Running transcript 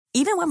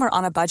Even when we're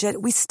on a budget,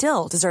 we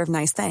still deserve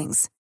nice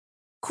things.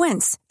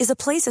 Quince is a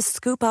place to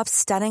scoop up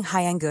stunning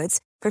high-end goods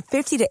for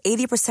 50 to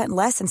 80%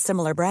 less than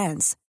similar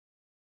brands.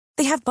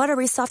 They have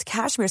buttery soft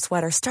cashmere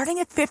sweaters starting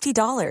at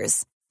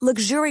 $50,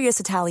 luxurious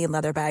Italian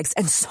leather bags,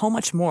 and so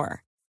much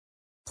more.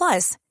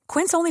 Plus,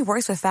 Quince only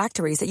works with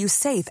factories that use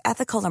safe,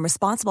 ethical, and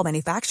responsible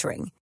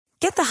manufacturing.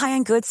 Get the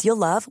high-end goods you'll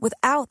love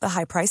without the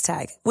high price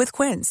tag with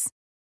Quince.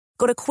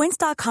 Go to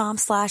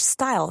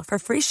quince.com/style for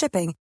free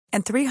shipping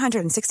and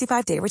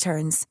 365-day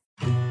returns.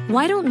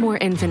 Why don't more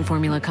infant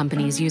formula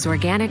companies use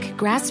organic,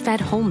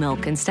 grass-fed whole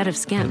milk instead of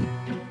skim?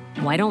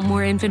 Why don't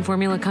more infant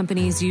formula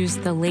companies use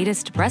the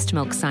latest breast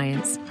milk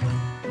science?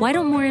 Why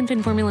don't more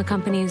infant formula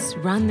companies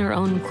run their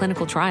own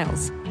clinical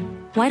trials?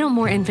 Why don't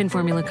more infant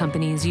formula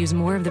companies use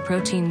more of the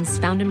proteins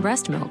found in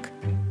breast milk?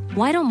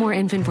 Why don't more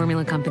infant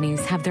formula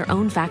companies have their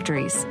own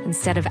factories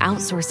instead of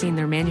outsourcing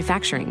their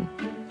manufacturing?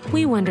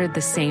 We wondered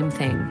the same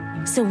thing.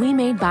 So we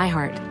made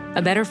ByHeart,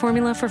 a better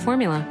formula for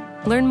formula.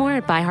 Learn more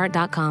at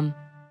byheart.com.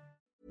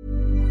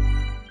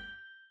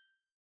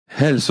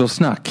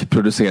 Hälsosnack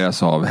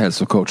produceras av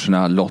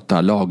hälsocoacherna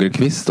Lotta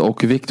Lagerqvist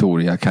och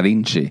Victoria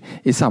Carinci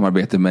i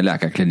samarbete med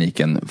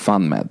läkarkliniken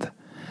FunMed.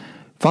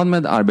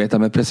 FunMed arbetar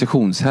med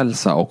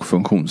precisionshälsa och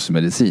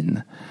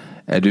funktionsmedicin.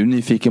 Är du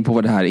nyfiken på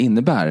vad det här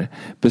innebär?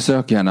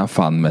 Besök gärna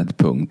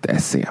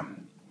funmed.se.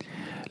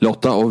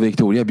 Lotta och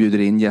Victoria bjuder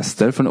in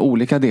gäster från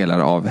olika delar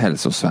av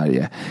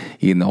Hälsosverige.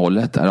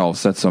 Innehållet är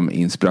avsett som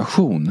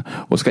inspiration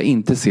och ska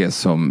inte ses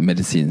som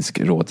medicinsk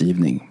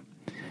rådgivning.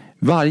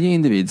 Varje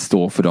individ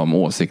står för de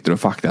åsikter och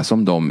fakta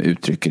som de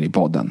uttrycker i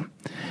podden.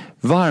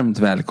 Varmt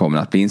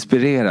välkommen att bli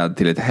inspirerad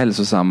till ett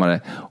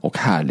hälsosammare och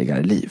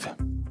härligare liv.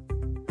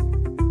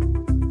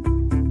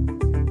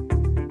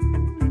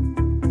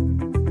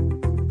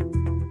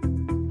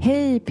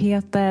 Hej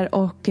Peter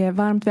och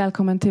varmt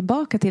välkommen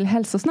tillbaka till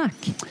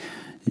Hälsosnack.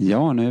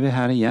 Ja, nu är vi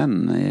här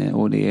igen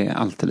och det är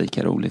alltid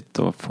lika roligt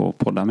att få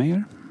podda med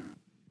er.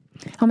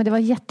 Ja, men det var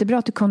jättebra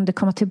att du kunde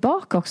komma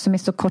tillbaka också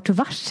med så kort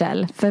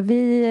varsel. För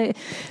vi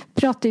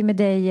pratade ju med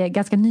dig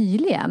ganska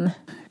nyligen.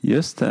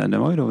 Just det, det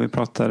var ju då vi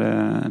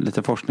pratade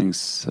lite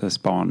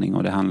forskningsspaning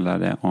och det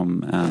handlade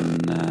om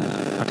en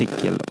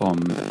artikel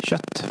om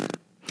kött.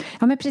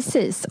 Ja, men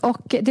precis.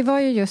 Och det var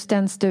ju just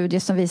en studie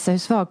som visar hur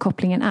svag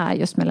kopplingen är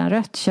just mellan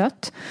rött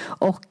kött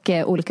och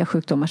olika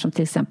sjukdomar som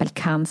till exempel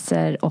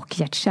cancer och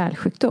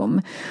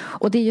hjärt-kärlsjukdom.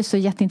 Och det är ju så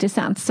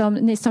jätteintressant. Som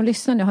ni som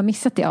lyssnar nu har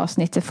missat det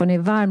avsnittet får ni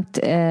varmt,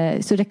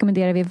 så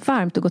rekommenderar vi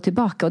varmt att gå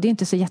tillbaka. Och det är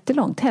inte så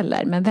jättelångt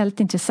heller, men väldigt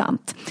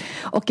intressant.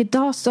 Och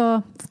idag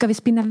så ska vi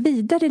spinna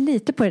vidare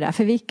lite på det där,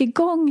 för vi gick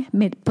igång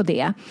på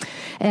det.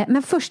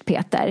 Men först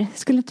Peter,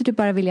 skulle inte du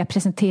bara vilja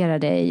presentera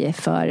dig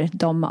för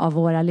de av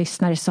våra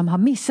lyssnare som har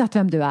missat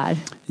vem du är?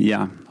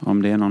 Ja,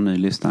 om det är någon ny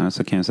lyssnare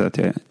så kan jag säga att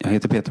jag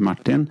heter Peter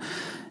Martin.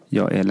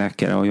 Jag är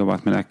läkare och har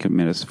jobbat med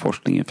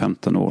läkemedelsforskning i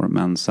 15 år.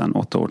 Men sedan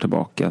 8 år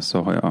tillbaka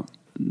så har jag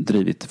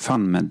drivit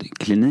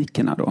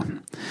FunMed-klinikerna då.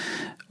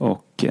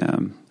 Och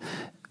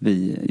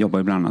vi jobbar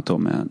ju bland annat då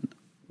med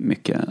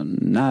mycket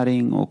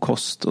näring och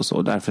kost och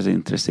så. Därför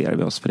intresserar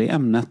vi oss för det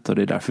ämnet och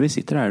det är därför vi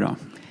sitter här idag.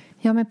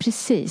 Ja, men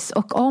precis.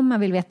 Och om man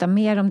vill veta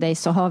mer om dig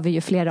så har vi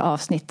ju flera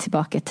avsnitt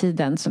tillbaka i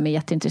tiden som är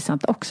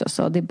jätteintressant också.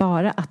 Så det är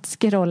bara att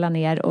scrolla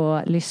ner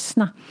och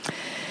lyssna.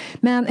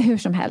 Men hur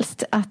som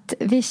helst, att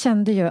vi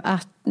kände ju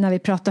att när vi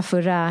pratade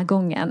förra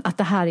gången att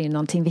det här är ju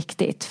någonting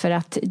viktigt. För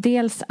att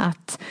dels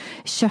att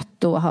kött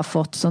då har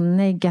fått så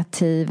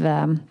negativ...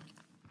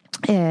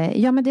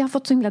 Ja, men det har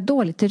fått så himla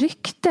dåligt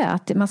rykte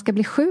att man ska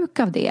bli sjuk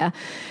av det.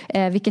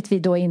 Vilket vi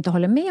då inte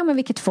håller med om och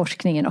vilket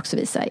forskningen också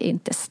visar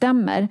inte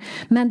stämmer.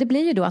 Men det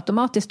blir ju då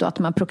automatiskt då att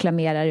man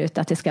proklamerar ut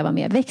att det ska vara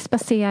mer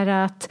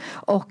växtbaserat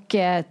och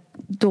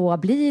då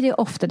blir det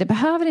ofta, det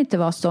behöver inte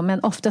vara så, men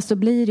ofta så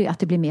blir det ju att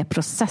det blir mer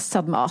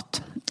processad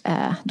mat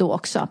då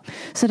också.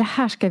 Så det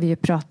här ska vi ju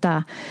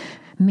prata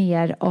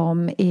mer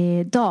om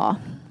idag.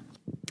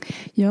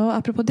 Ja,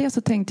 apropå det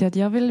så tänkte jag att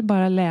jag vill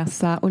bara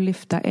läsa och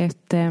lyfta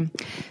ett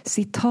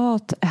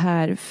citat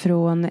här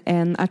från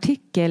en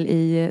artikel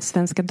i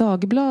Svenska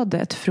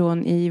Dagbladet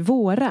från i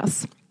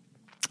våras.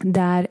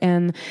 Där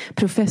en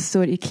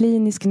professor i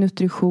klinisk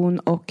nutrition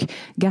och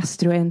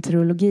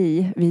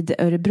gastroenterologi vid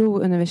Örebro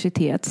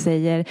universitet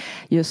säger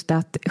just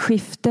att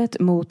skiftet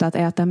mot att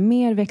äta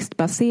mer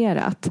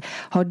växtbaserat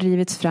har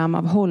drivits fram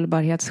av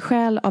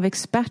hållbarhetsskäl av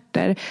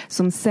experter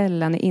som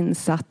sällan är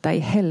insatta i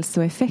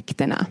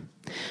hälsoeffekterna.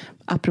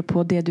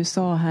 Apropå det du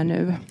sa här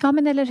nu. Ja,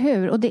 men eller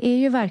hur? Och det är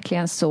ju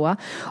verkligen så.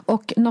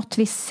 Och något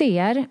vi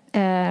ser,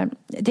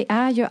 det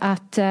är ju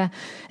att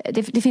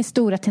det finns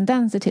stora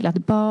tendenser till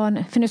att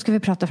barn, för nu ska vi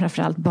prata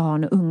framförallt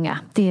barn och unga.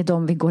 Det är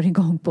de vi går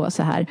igång på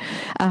så här.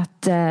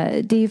 Att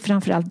det är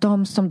framförallt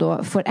de som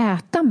då får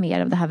äta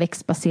mer av det här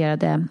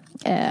växtbaserade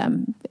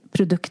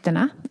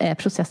produkterna,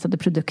 processade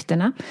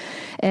produkterna.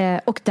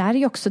 Och där är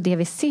ju också det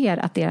vi ser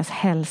att deras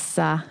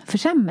hälsa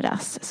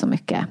försämras så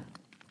mycket.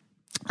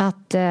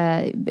 Att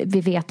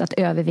vi vet att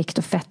övervikt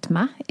och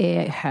fetma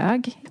är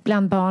hög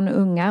bland barn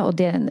och unga och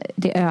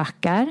det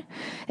ökar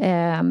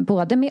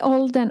både med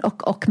åldern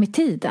och med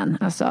tiden.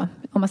 Alltså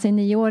om man säger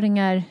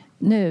 9-åringar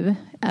nu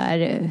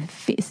är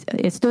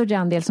en större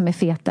andel som är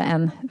feta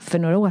än för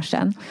några år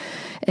sedan.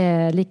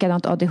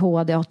 Likadant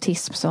ADHD,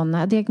 autism,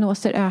 sådana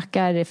diagnoser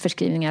ökar.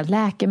 Förskrivningar av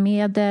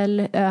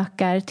läkemedel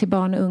ökar till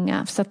barn och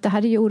unga. Så att det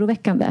här är ju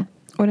oroväckande.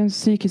 Och den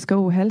psykiska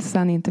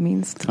ohälsan inte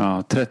minst.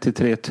 Ja,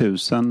 33 000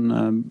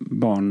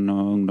 barn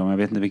och ungdomar, jag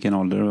vet inte vilken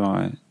ålder det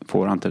var,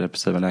 får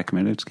antidepressiva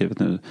läkemedel utskrivet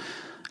nu.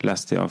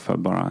 Läste jag för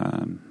bara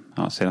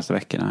senaste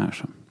veckorna här.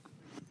 Så.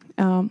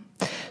 Ja,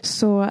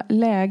 så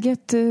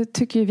läget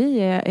tycker vi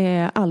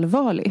är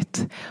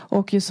allvarligt.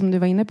 Och just som du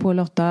var inne på,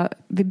 Lotta,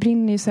 vi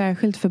brinner ju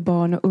särskilt för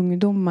barn och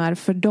ungdomar.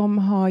 För de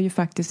har ju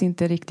faktiskt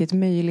inte riktigt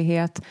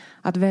möjlighet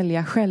att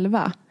välja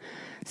själva.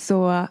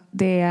 Så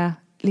det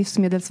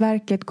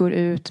Livsmedelsverket går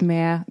ut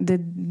med,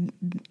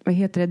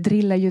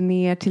 drillar ju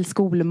ner till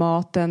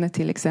skolmaten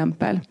till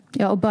exempel.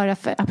 Ja, och bara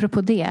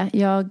apropå det,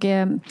 jag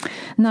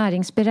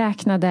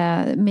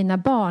näringsberäknade mina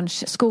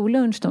barns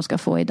skollunch de ska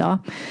få idag.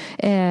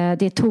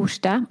 Det är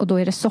torsdag och då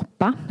är det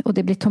soppa och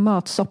det blir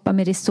tomatsoppa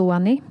med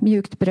risotto,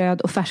 mjukt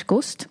bröd och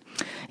färskost.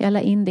 Jag la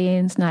in det i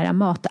en sån här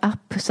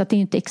matapp så att det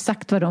är inte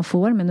exakt vad de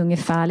får men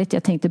ungefärligt.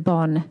 Jag tänkte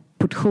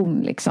barnportion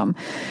liksom.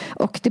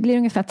 Och det blir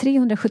ungefär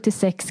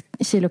 376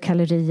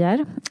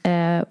 kilokalorier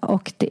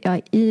och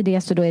i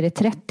det så då är det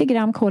 30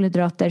 gram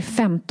kolhydrater,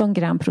 15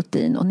 gram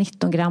protein och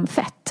 19 gram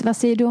fett. Vad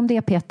säger du om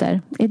det,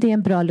 Peter? Är det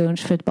en bra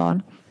lunch för ett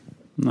barn?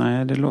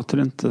 Nej, det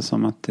låter inte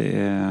som att det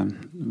är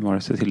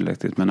vare sig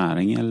tillräckligt med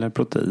näring eller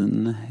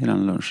protein i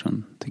den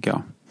lunchen, tycker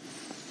jag.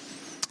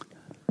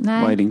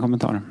 Nej. Vad är din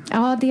kommentar?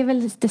 Ja, det är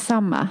väl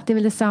detsamma.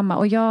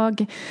 Och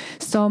jag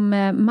som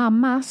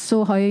mamma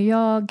så har ju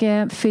jag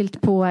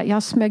fyllt på,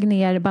 jag smög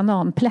ner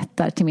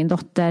bananplättar till min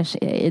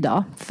dotter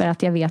idag. För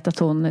att jag vet att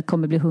hon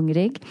kommer bli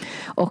hungrig.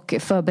 Och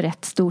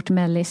förberett stort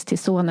mellis till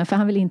sonen. För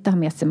han vill inte ha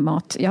med sig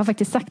mat. Jag har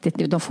faktiskt sagt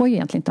det, de får ju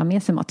egentligen inte ha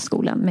med sig mat i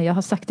skolan. Men jag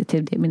har sagt det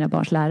till mina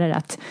barns lärare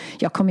att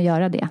jag kommer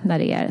göra det när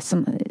det är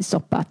som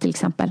soppa till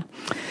exempel.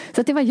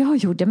 Så det var jag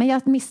gjorde. Men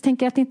jag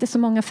misstänker att det inte är så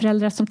många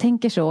föräldrar som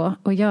tänker så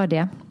och gör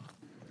det.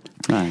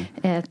 Nej.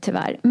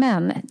 Tyvärr.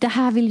 Men det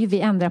här vill ju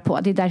vi ändra på.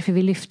 Det är därför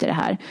vi lyfter det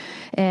här.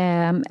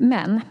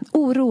 Men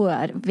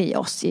oroar vi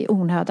oss i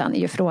onödan är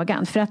ju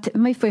frågan. För att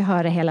man får ju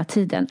höra hela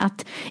tiden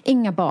att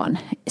inga barn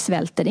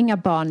svälter. Inga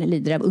barn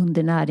lider av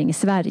undernäring i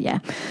Sverige.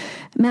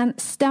 Men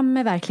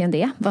stämmer verkligen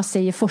det? Vad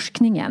säger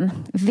forskningen?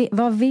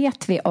 Vad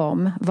vet vi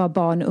om vad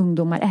barn och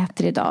ungdomar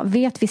äter idag?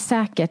 Vet vi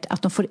säkert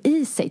att de får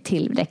i sig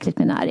tillräckligt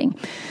med näring?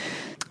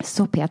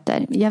 Så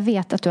Peter, jag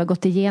vet att du har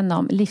gått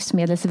igenom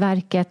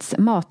Livsmedelsverkets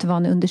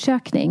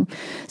matvaneundersökning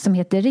som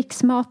heter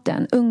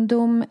Riksmaten,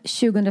 ungdom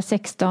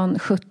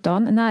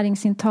 2016-17,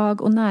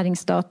 näringsintag och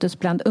näringsstatus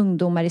bland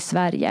ungdomar i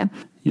Sverige.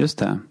 Just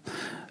det.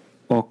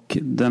 Och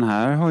den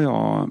här har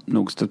jag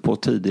nog stött på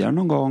tidigare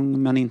någon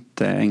gång men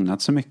inte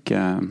ägnat så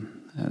mycket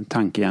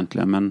tanke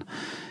egentligen. Men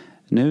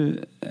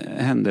nu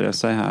hände det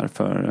sig här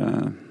för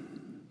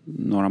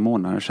några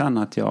månader sedan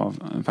att jag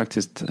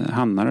faktiskt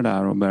hamnade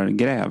där och började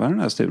gräva den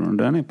här studien.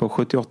 Den är på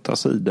 78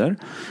 sidor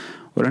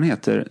och den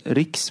heter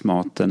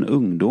Riksmaten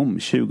ungdom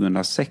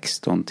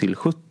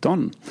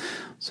 2016-17.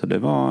 Så det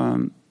var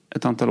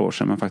ett antal år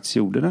sedan man faktiskt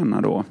gjorde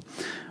denna då.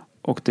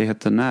 Och det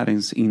heter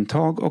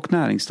Näringsintag och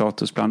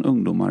näringsstatus bland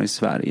ungdomar i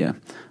Sverige.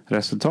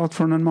 Resultat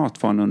från en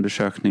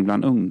matvaneundersökning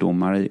bland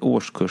ungdomar i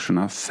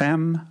årskurserna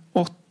 5,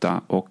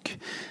 8 och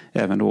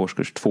även då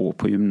årskurs 2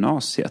 på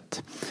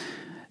gymnasiet.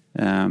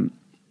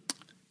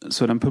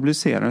 Så den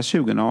publicerades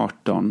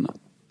 2018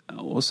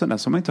 och sen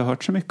dess har man inte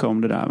hört så mycket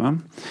om det där, va?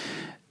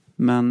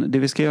 Men det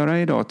vi ska göra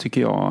idag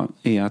tycker jag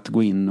är att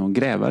gå in och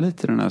gräva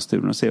lite i den här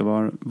studien och se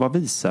vad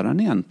visar den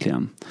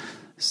egentligen.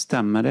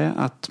 Stämmer det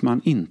att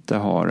man inte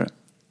har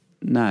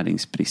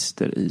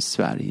näringsbrister i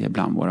Sverige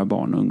bland våra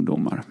barn och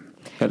ungdomar?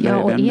 Eller ja,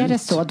 och är det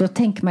så, då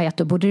tänker man ju att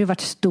då borde det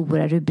varit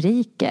stora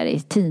rubriker i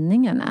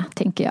tidningarna,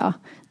 tänker jag.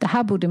 Det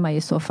här borde man ju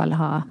i så fall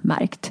ha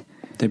märkt.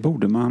 Det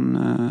borde man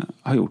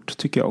ha gjort,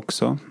 tycker jag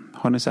också.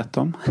 Har ni sett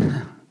dem?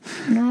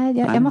 Nej,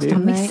 jag måste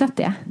ha missat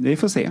det. Vi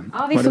får se vi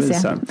vad får det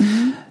visar. Se.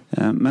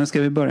 Men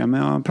ska vi börja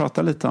med att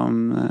prata lite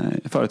om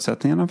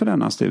förutsättningarna för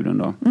denna studien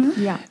då?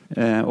 Ja.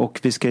 Och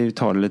vi ska ju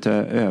ta det lite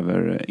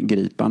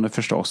övergripande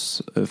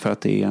förstås, för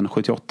att det är en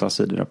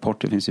 78-sidig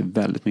rapport. Det finns ju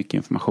väldigt mycket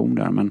information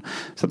där. Men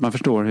så att man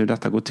förstår hur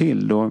detta går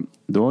till,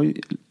 då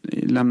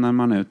lämnar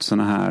man ut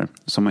såna här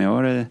som man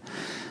gör i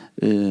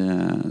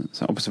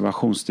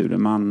observationsstudier.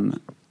 Man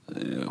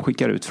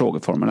skickar ut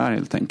frågeformulär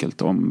helt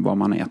enkelt om vad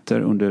man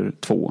äter under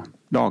 2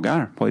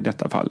 dagar på i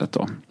detta fallet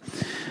då.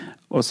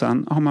 Och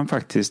sen har man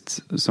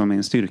faktiskt som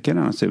en styrka i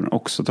den här studien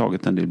också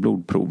tagit en del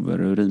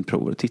blodprover och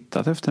urinprover och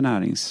tittat efter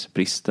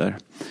näringsbrister.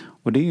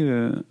 Och det är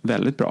ju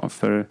väldigt bra,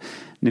 för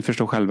ni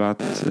förstår själva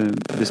att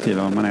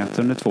beskriva vad man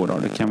äter under 2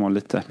 dagar, det kan vara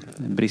lite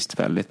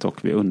bristfälligt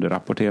och vi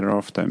underrapporterar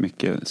ofta hur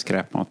mycket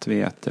skräpmat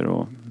vi äter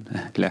och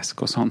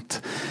läsk och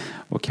sånt.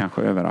 Och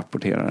kanske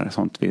överrapporterar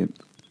sånt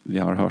vi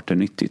har hört det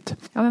nyttigt.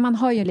 Ja, men man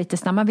har ju lite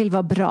snabbt, man vill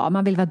vara bra,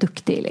 man vill vara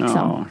duktig liksom.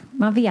 Ja.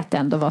 Man vet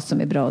ändå vad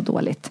som är bra och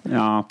dåligt.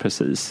 Ja,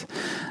 precis.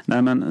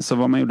 Nej, men så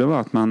vad man gjorde var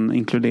att man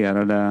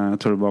inkluderade, jag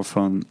tror det var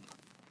från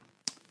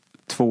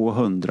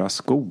 200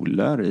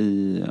 skolor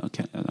i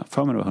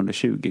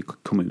 120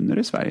 kommuner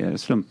i Sverige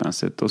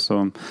slumpmässigt. Och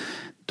så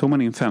tog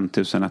man in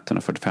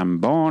 5145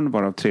 barn,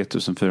 varav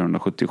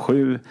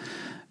 3477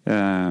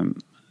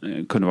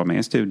 kunde vara med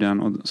i studien,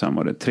 och sen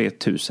var det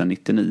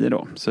 3099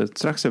 då. Så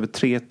strax över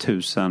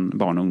 3000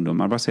 barn och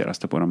ungdomar baseras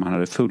det på. Man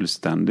hade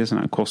fullständig sån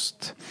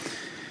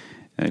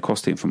här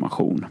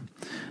kostinformation.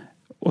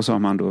 Och så har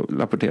man då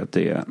rapporterat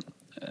det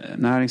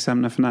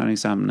näringsämne för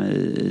näringsämne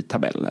i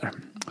tabeller.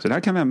 Så det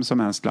här kan vem som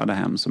helst ladda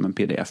hem som en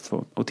pdf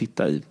och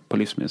titta i på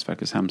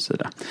Livsmedelsverkets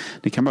hemsida.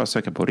 Ni kan bara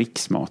söka på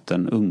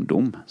Riksmaten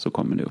ungdom så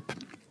kommer det upp.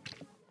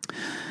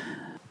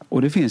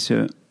 Och det finns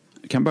ju,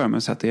 jag kan börja med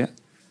att säga att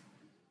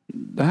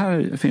det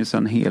här finns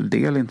en hel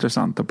del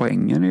intressanta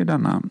poänger i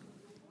denna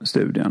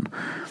studien.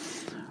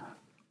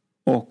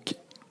 Och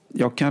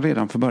jag kan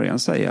redan från början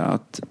säga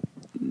att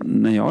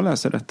när jag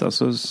läser detta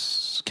så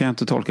kan jag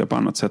inte tolka på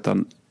annat sätt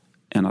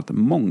än att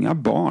många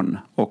barn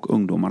och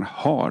ungdomar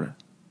har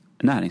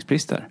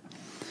näringsbrister.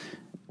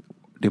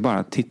 Det är bara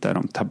att titta i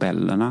de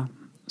tabellerna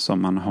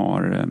som man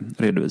har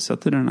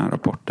redovisat i den här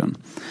rapporten.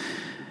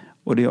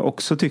 Och det jag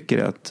också tycker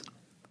är att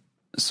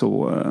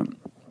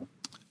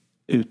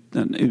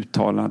en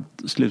uttalad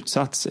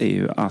slutsats är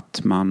ju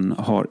att man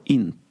har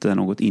inte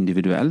något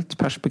individuellt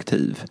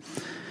perspektiv.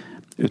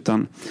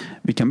 Utan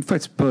vi kan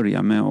faktiskt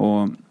börja med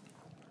att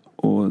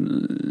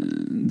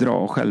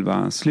dra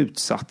själva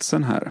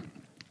slutsatsen här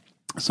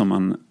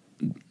som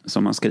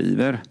man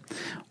skriver.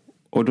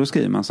 Och då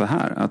skriver man så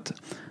här att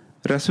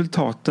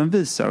resultaten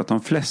visar att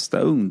de flesta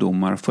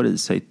ungdomar får i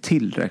sig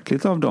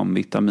tillräckligt av de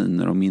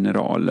vitaminer och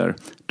mineraler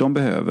de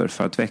behöver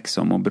för att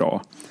växa och må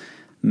bra.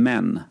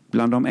 Men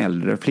bland de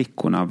äldre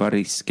flickorna var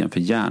risken för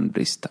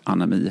järnbrist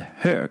anemi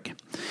hög.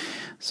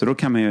 Så då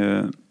kan man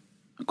ju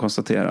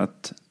konstatera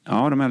att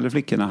de äldre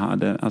flickorna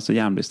hade alltså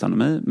järnbrist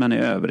anemi, men i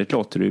övrigt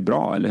låter det ju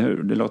bra, eller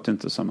hur? Det låter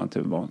inte som att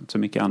det var så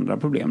mycket andra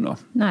problem då.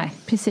 Nej,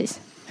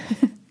 precis.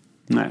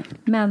 Nej.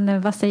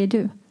 Men vad säger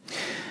du?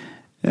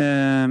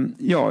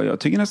 Jag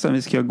tycker nästan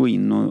vi ska gå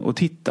in och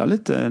titta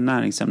lite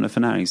näringsämne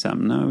för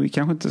näringsämne. Vi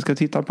kanske inte ska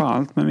titta på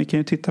allt, men vi kan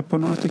ju titta på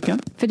några stycken.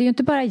 För det är ju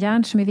inte bara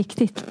järn som är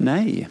viktigt.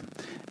 Nej.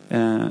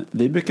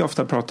 Vi brukar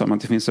ofta prata om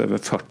att det finns över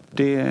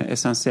 40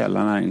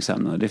 essentiella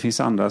näringsämnen. Det finns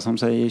andra som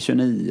säger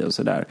 29 och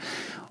sådär.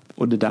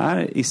 Och det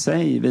där i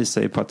sig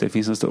visar ju på att det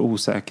finns en stor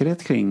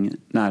osäkerhet kring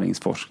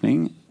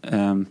näringsforskning.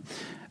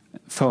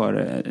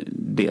 För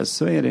dels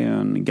så är det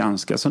en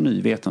ganska så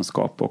ny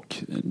vetenskap,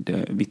 och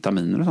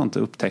vitaminer och sånt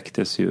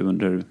upptäcktes ju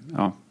under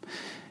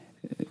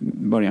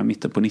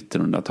mitten på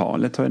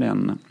 1900-talet har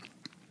den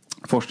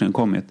forskningen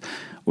kommit.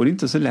 Och det är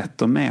inte så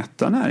lätt att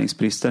mäta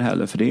näringsbrister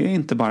heller, för det är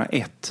inte bara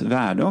ett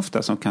värde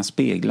ofta som kan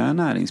spegla en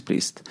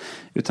näringsbrist,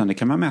 utan det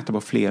kan man mäta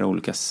på flera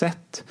olika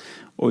sätt.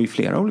 Och i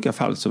flera olika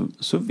fall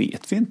så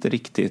vet vi inte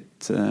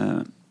riktigt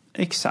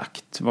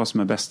exakt vad som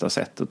är bästa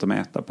sättet att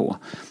mäta på.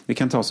 Vi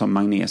kan ta som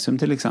magnesium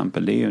till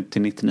exempel. Det är ju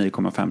till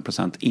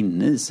 99,5%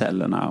 inne i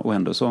cellerna, och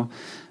ändå så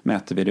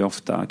mäter vi det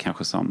ofta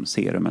kanske som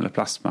serum eller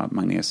plasma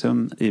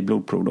magnesium i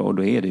blodprov, och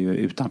då är det ju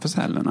utanför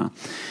cellerna.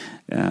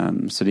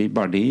 Så det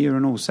är ju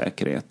en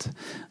osäkerhet.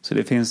 Så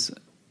det finns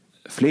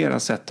flera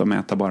sätt att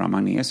mäta bara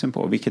magnesium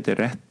på. Vilket är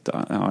rätt?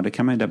 Ja, det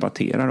kan man ju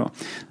debattera då.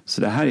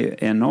 Så det här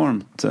är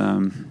enormt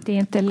det är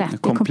inte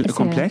lätt,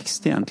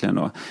 komplext egentligen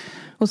då.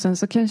 Och sen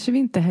så kanske vi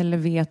inte heller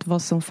vet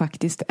vad som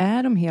faktiskt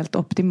är de helt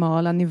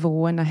optimala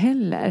nivåerna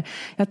heller.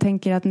 Jag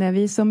tänker att när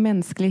vi som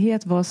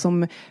mänsklighet var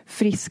som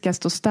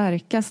friskast och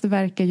starkast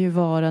verkar ju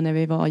vara när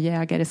vi var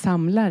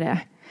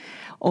jägare-samlare.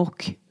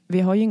 Och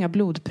vi har ju inga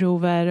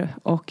blodprover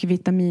och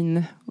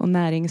vitamin- och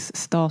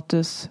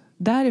näringsstatus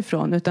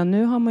därifrån. Utan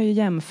nu har man ju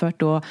jämfört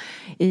då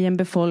i en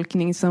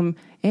befolkning som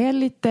är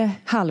lite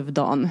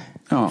halvdan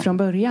från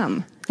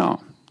början. Ja.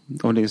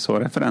 Och det är så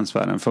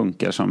referensvärden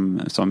funkar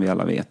som vi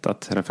alla vet,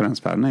 att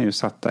referensvärden är ju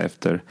satta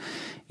efter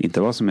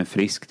inte vad som är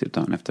friskt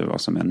utan efter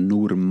vad som är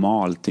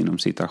normalt inom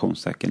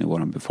citationstecken i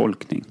vår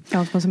befolkning.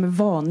 Ja, vad som är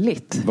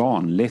vanligt.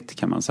 Vanligt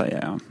kan man säga,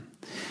 ja.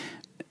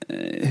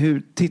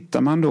 Hur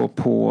tittar man då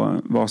på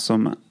vad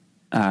som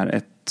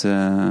är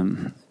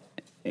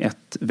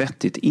ett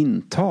vettigt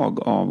intag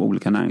av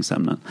olika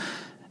näringsämnen?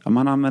 Ja,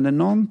 man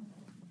använder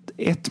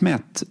ett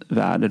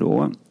mätvärde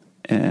då,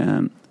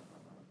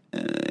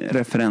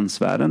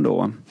 referensvärden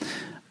då,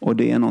 och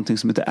det är någonting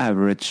som heter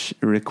average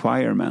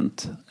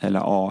requirement eller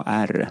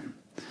AR,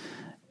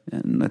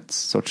 ett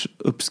sorts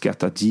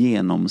uppskattat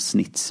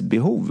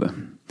genomsnittsbehov,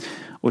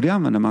 och det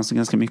använder man sig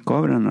ganska mycket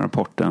av i den här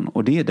rapporten,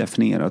 och det är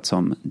definierat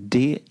som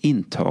det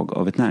intag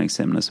av ett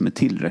näringsämne som är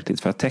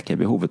tillräckligt för att täcka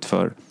behovet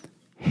för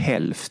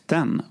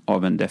hälften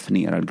av en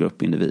definierad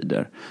grupp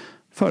individer,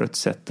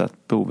 förutsatt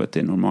att behovet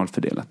är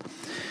normalfördelat.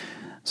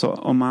 Så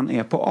om man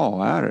är på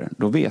AR,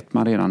 då vet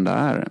man redan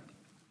där,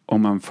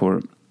 om man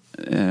får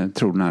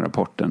tro den här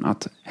rapporten,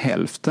 att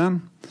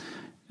hälften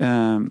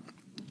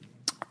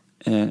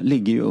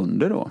ligger ju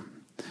under då.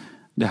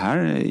 Det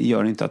här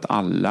gör inte att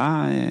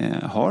alla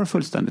har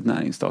fullständigt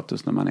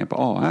näringsstatus när man är på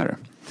AR.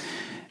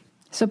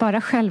 Så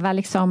bara själva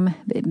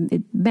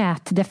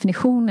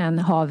mätdefinitionen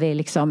har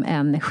vi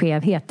en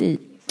skevhet i?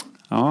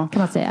 kan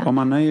man säga. Om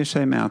man nöjer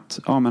sig med att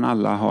men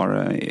alla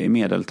har i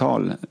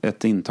medeltal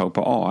ett intag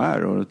på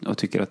AR och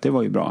tycker att det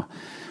var ju bra.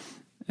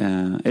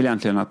 Eller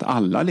egentligen att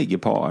alla ligger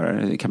på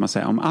AR, kan man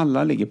säga. Om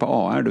alla ligger på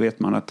AR, då vet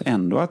man att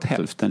ändå att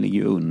hälften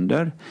ligger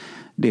under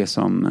det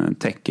som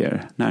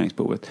täcker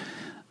näringsbehovet.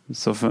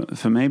 Så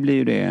för mig blir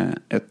ju det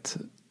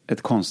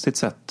ett konstigt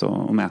sätt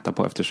att mäta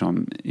på,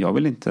 eftersom jag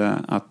vill inte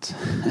att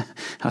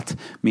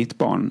mitt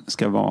barn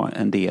ska vara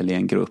en del i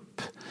en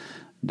grupp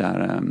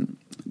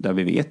där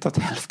vi vet att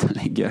hälften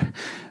ligger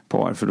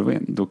på AR. För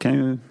då kan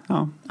ju,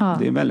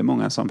 det är väldigt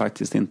många som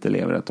faktiskt inte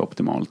lever ett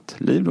optimalt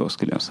liv då,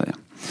 skulle jag säga.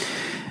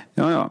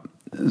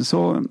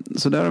 Så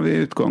där har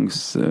vi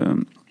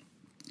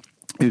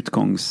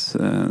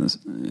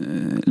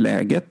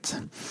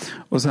utgångsläget.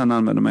 Och sen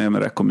använder man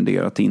även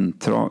rekommenderat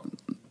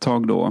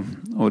intag då.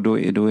 Och då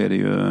är det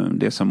ju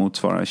det som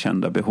motsvarar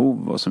kända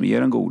behov och som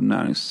ger en god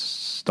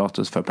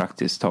näringsstatus för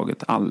praktiskt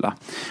taget alla.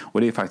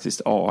 Och det är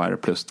faktiskt AR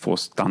plus 2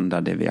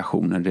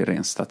 standarddeviationer. Det är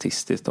rent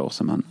statistiskt då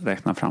som man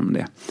räknar fram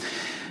det.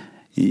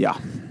 Ja.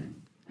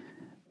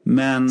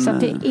 Men, så att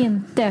det är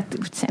inte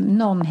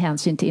någon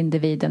hänsyn till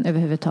individen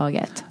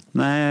överhuvudtaget?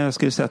 Nej, jag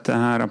skulle säga att den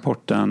här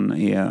rapporten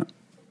är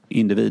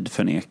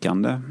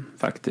individförnekande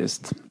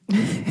faktiskt.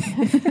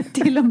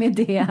 Till och med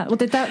det. Och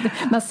det där,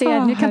 man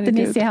ser, nu kan inte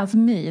ni se hans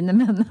min,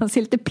 men han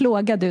ser lite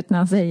plågad ut när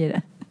han säger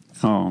det.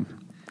 Ja.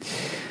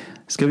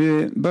 Ska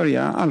vi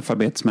börja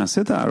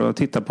alfabetsmässigt här och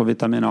titta på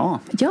vitamin A?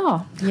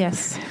 Ja.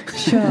 Yes.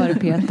 Kör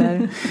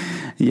Peter.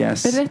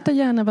 Yes. Berätta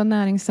gärna vad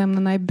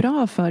näringsämnena är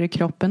bra för i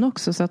kroppen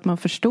också, så att man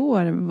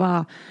förstår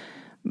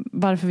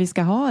varför vi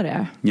ska ha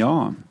det.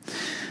 Ja.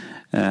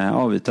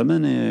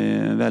 A-vitamin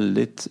är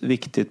väldigt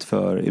viktigt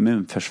för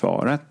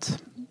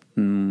immunförsvaret.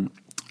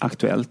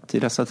 Aktuellt i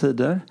dessa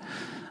tider.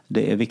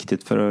 Det är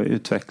viktigt för att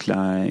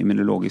utveckla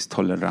immunologisk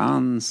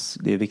tolerans.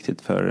 Det är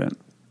viktigt för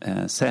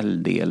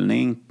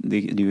celldelning.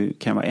 Det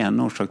kan vara en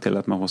orsak till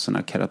att man får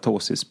såna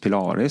keratosis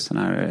pilaris, sån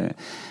här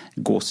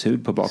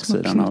gåshud på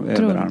baksidan av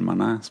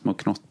överarmarna, små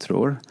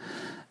knottror.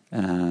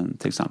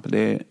 Till exempel.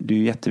 Det är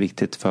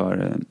jätteviktigt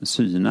för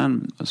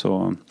synen.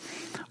 Så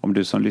om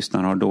du som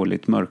lyssnar har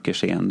dåligt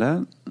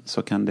mörkerseende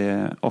så kan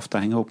det ofta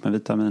hänga ihop med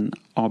vitamin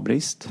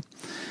A-brist.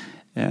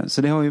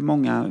 Så det har ju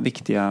många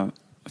viktiga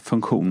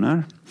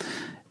funktioner.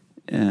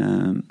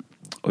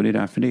 Och det är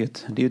därför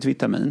det är ett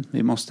vitamin.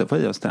 Vi måste få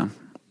i oss det.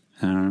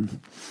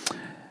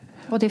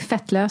 Och det är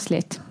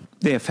fettlösligt.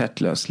 Det är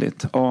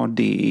fettlösligt.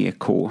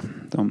 ADEK.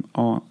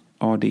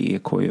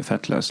 ADEK är ju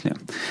fettlösliga.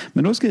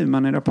 Men då skriver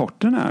man i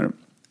rapporten här.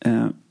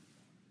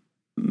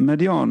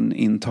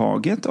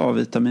 Medianintaget av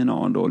vitamin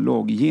A då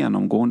låg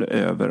genomgående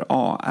över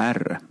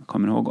AR.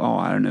 Kommer ni ihåg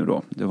AR nu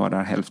då? Det var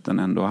där hälften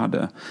ändå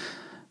hade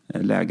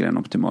lägre än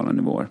optimala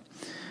nivåer.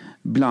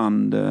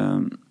 Bland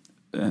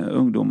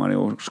ungdomar i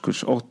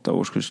årskurs 8 och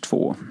årskurs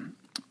 2.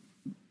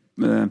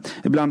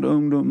 Bland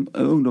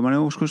ungdomar i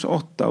årskurs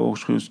 8 och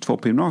årskurs 2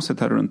 på gymnasiet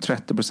hade runt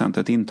 30%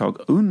 ett intag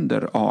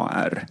under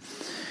AR.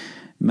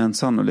 Men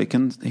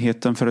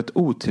sannolikheten för ett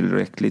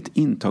otillräckligt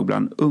intag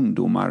bland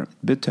ungdomar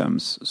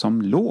bedöms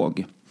som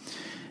låg.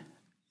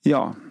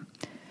 Ja.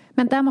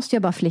 Men där måste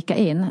jag bara flika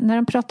in. När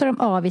de pratar om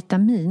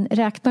A-vitamin,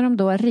 räknar de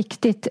då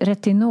riktigt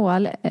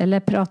retinol eller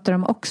pratar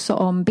de också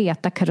om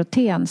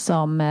betakaroten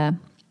som...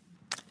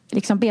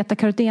 Liksom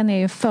betakaroten är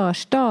ju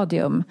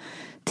förstadium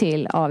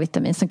till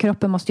A-vitamin. Så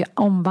kroppen måste ju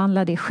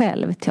omvandla det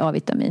själv till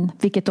A-vitamin.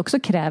 Vilket också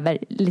kräver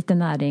lite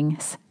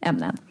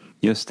näringsämnen.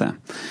 Just det.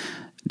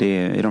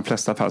 I de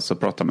flesta fall så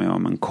pratar man ju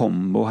om en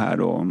kombo här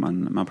då.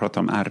 Man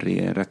pratar om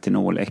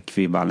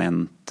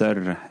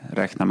retinol-ekvivalenter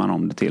räknar man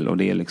om det till. Och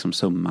det är liksom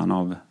summan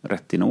av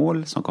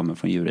retinol som kommer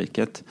från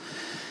djurriket.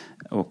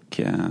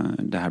 Och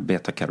det här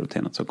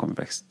betakarotenet som kommer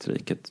från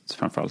växtriket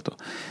framförallt då.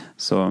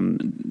 Så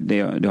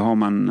det har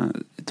man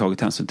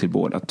tagit hänsyn till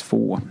båda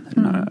två i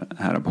den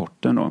här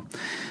rapporten då.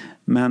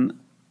 Men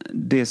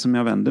det som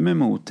jag vänder mig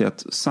emot är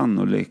att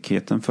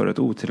sannolikheten för ett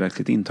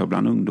otillräckligt intag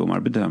bland ungdomar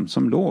bedöms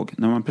som låg.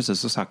 När man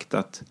precis har sagt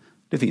att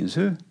det finns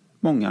ju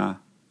många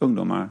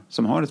ungdomar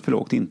som har ett för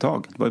lågt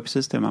intag. Det var ju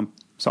precis det man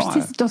sa här.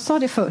 Precis, de sa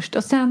det först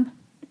och sen...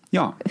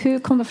 Ja. Hur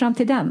kom de fram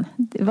till den?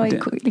 Det var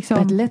liksom...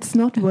 But let's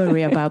not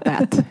worry about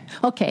that.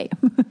 Okej.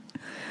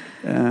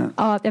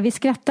 Ja, vi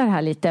skrattar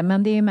här lite,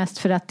 men det är mest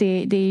för att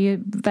det är ju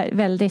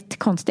väldigt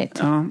konstigt.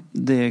 Ja,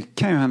 det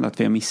kan ju hända att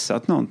vi har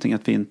missat någonting,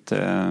 att vi inte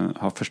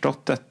har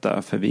förstått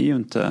detta, för vi är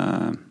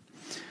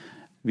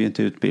ju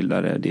inte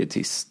utbildade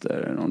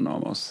dietister någon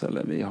av oss,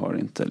 eller vi har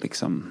inte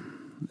liksom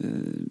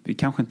vi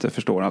kanske inte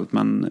förstår allt,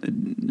 men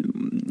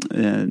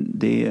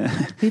det är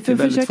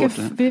väldigt svårt.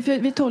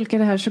 Vi tolkar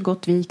det här så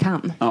gott vi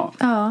kan.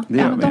 Ja,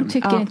 de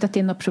tycker inte att det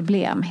är något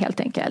problem helt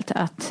enkelt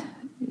att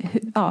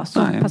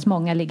så pass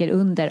många ligger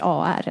under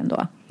AR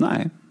ändå.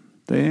 Nej,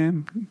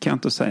 det kan jag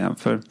inte säga.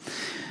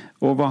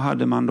 Och vad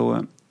hade man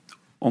då,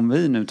 om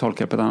vi nu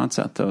tolkar på ett annat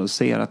sätt och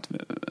ser att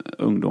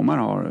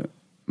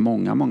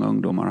många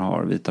ungdomar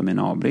har vitamin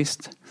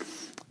A-brist.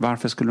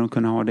 Varför skulle de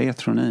kunna ha det,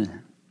 tror ni?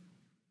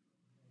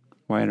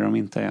 Vad är det de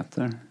inte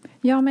äter?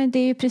 Ja, men det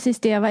är ju precis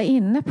det jag var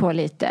inne på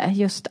lite.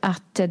 Just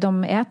att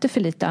de äter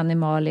för lite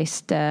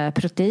animaliskt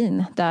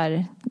protein.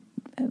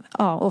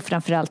 Ja, och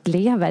framförallt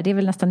lever. Det är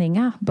väl nästan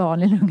inga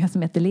barn eller unga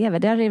som äter lever.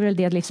 Där är väl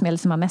det livsmedel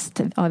som har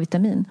mest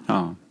A-vitamin.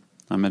 Ja,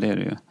 men det är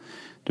det ju.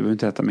 Du behöver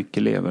inte äta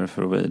mycket lever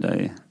för att vara i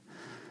dig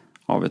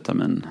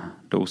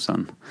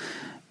A-vitamindosen.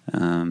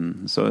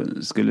 Så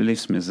skulle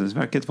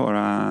Livsmedelsverket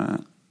vara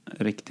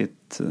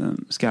riktigt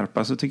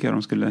skarpa så tycker jag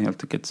de skulle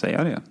helt enkelt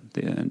säga det.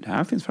 Det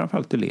här finns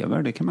framförallt i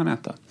lever, det kan man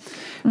äta.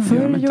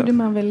 Förr gjorde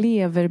man väl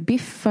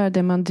leverbiffar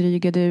där man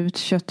drygade ut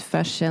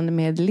köttfärsen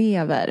med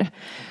lever.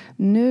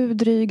 Nu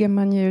drygar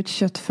man ju ut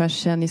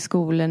köttfärsen i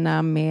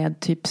skolorna med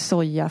typ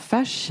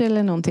sojafärs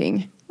eller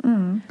någonting.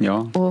 Mm.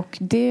 Ja. Och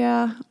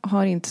det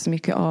har inte så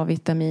mycket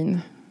A-vitamin.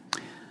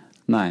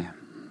 Nej,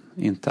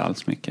 inte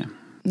alls mycket.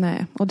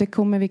 Nej, och det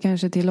kommer vi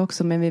kanske till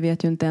också, men vi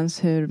vet ju inte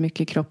ens hur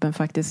mycket kroppen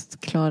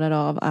faktiskt klarar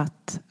av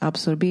att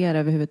absorbera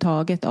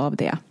överhuvudtaget av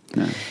det.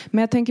 Nej.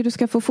 Men jag tänker du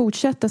ska få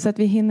fortsätta så att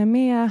vi hinner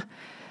med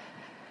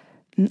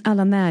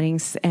alla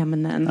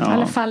näringsämnen. Ja. I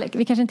alla fall,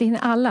 vi kanske inte hinner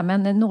alla,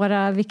 men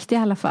några viktiga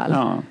i alla fall.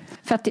 Ja.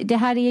 För att det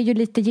här är ju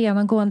lite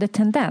genomgående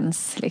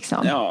tendens. Liksom.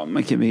 Ja,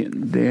 men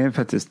det är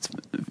faktiskt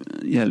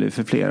gäller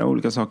för flera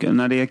olika saker.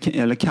 När det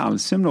gäller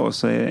kalcium då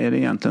så är det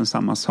egentligen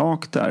samma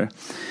sak där.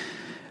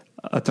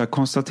 Att där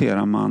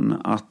konstaterar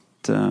man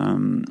att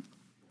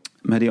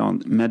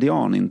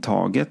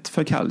medianintaget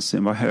för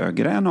kalcium var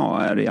högre än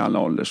AR i alla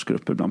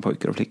åldersgrupper bland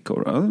pojkar och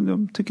flickor.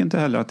 Jag tycker inte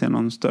heller att det är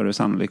någon större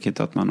sannolikhet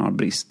att man har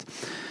brist.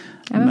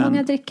 Ja, men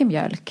många dricker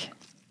mjölk.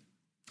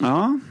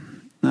 Ja,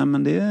 nej,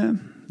 men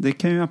det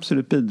kan ju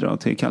absolut bidra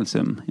till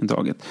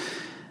kalciumintaget.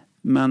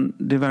 Men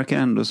det verkar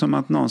ändå som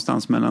att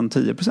någonstans mellan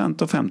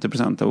 10% och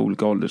 50% av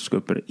olika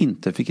åldersgrupper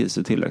inte fick i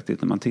sig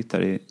tillräckligt när man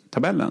tittar i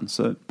tabellen.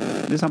 Så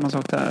det är samma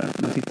sak där.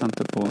 Man tittar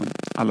inte på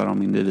alla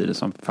de individer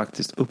som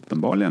faktiskt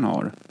uppenbarligen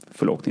har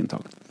för lågt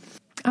intag.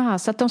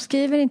 Så att de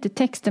skriver inte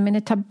texten, men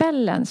i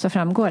tabellen så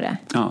framgår det?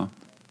 Ja,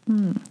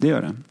 det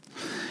gör det.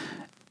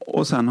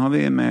 Och sen har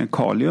vi med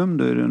kalium,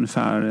 då är det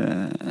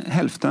ungefär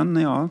hälften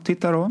när jag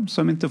tittar då,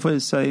 som inte får i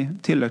sig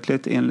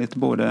tillräckligt enligt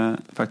både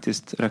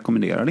faktiskt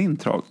rekommenderade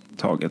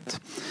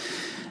intaget.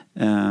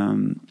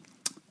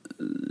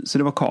 Så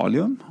det var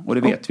kalium, och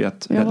det vet vi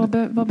att... Ja,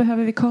 vad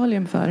behöver vi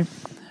kalium för?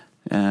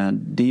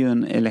 Det är ju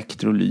en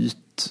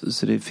elektrolyt,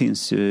 så det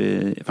finns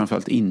ju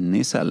framförallt inne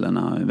i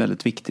cellerna,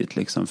 väldigt viktigt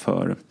liksom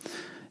för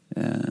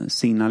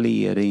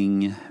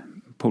signalering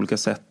på olika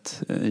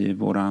sätt i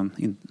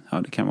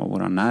det kan vara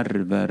våra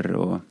nerver,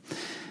 och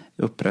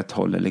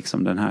upprätthåller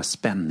liksom den här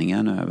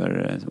spänningen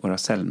över våra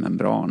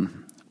cellmembran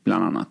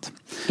bland annat.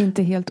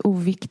 Inte helt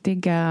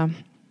oviktiga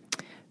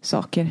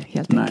saker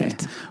helt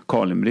enkelt.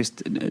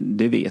 Kaliumbrist,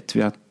 det vet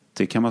vi att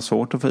det kan vara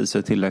svårt att få i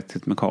sig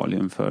tillräckligt med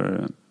kalium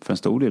för en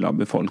stor del av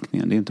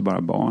befolkningen. Det är inte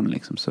bara barn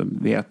liksom, så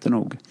vi äter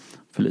nog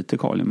för lite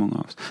kalium många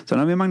av oss. Sen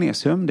har vi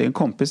magnesium, det är en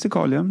kompis till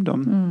kalium.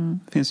 De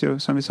finns ju,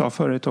 som vi sa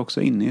förut,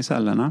 också inne i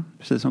cellerna,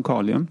 precis som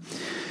kalium.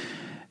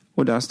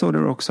 Och där står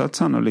det också att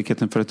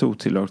sannolikheten för ett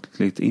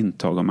otillräckligt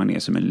intag av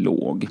magnesium är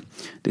låg.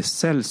 Det är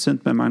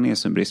sällsynt med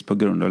magnesiumbrist på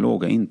grund av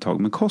låga intag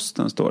med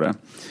kosten, står det.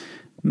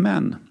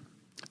 Men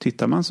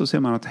tittar man så ser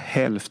man att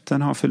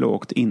hälften har för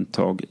lågt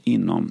intag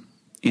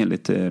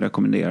enligt det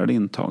rekommenderade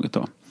intaget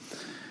då.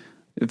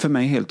 För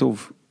mig helt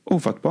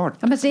ofattbart.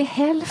 Ja, men det är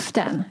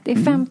hälften. Det är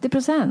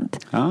 50%.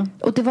 Ja.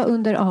 Och det var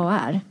under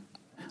AR.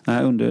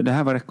 Nej, det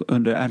här var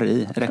under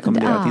RI,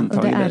 rekommenderat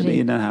intag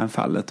i det här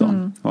fallet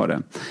då, var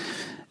det.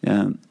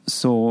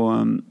 Så,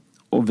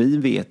 och vi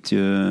vet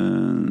ju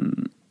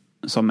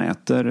som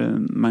äter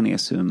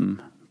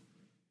magnesium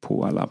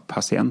på alla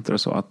patienter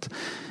och så, att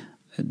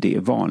det är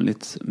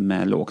vanligt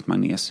med lågt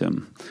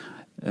magnesium.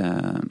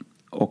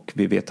 Och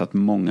vi vet att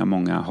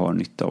många har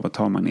nytta av att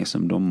ta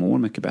magnesium. De mår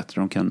mycket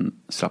bättre. De kan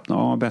slappna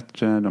av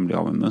bättre. De blir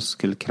av med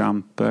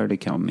muskelkramper. Det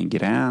kan vara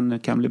migrän. Det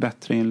kan bli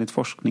bättre enligt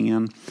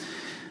forskningen.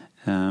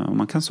 Och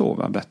man kan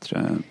sova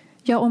bättre.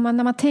 Ja, och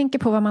när man tänker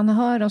på vad man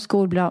hör om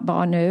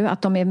skolbarn nu,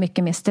 att de är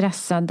mycket mer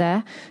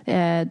stressade,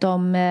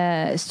 de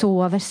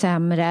sover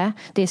sämre,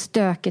 det är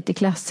stökigt i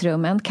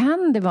klassrummen.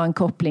 Kan det vara en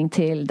koppling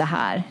till det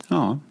här?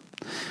 Ja.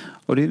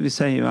 Och vi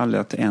säger ju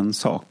aldrig att en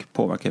sak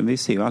påverkar. Vi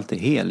ser ju alltid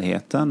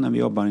helheten när vi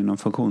jobbar inom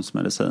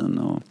funktionsmedicin.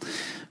 Och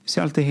vi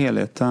ser alltid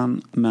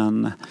helheten,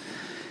 men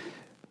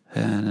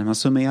när man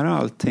summerar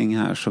allting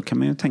här så kan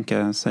man ju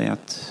tänka sig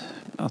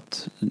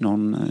att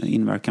någon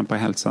inverkan på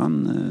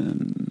hälsan,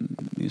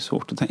 det är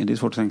svårt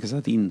att tänka sig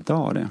att inte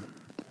ha det.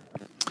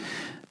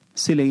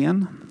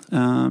 Selen,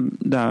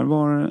 där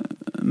var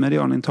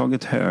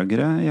medianintaget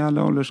högre i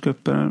alla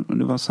åldersgrupper.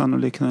 Det var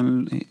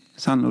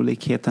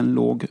sannolikheten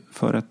låg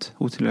för ett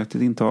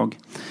otillräckligt intag.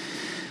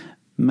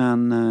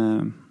 Men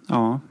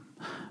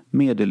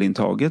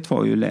medelintaget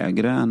var ju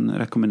lägre än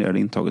rekommenderade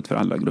intaget för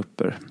alla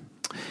grupper.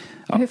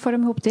 Ja. Hur får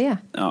de ihop det?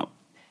 Ja,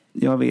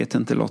 jag vet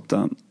inte,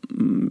 Lotta.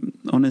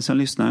 Och ni som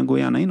lyssnar, gå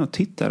gärna in och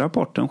titta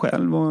rapporten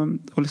själv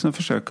och liksom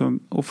försöka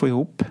att få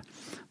ihop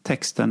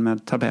texten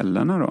med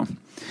tabellerna då.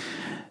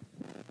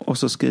 Och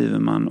så skriver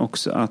man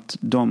också att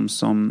de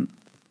som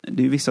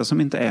det är vissa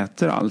som inte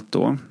äter allt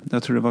då.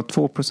 Jag tror det var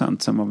 2%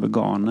 som var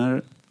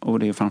veganer, och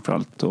det är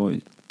framförallt då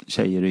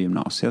tjejer i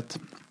gymnasiet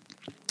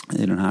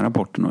i den här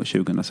rapporten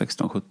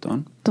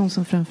 2016-17. De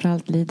som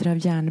framförallt lider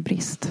av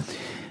järnbrist.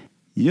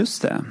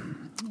 Just det.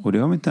 Och det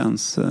har vi inte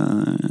ens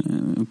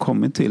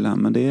kommit till här,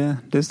 men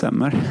det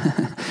stämmer.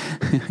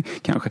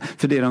 Kanske.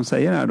 För det de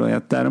säger här då är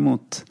att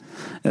däremot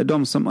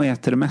de som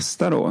äter det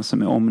mesta då,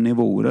 som är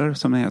omnivorer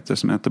som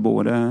äter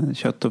både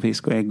kött och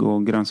fisk och ägg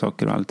och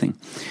grönsaker och allting.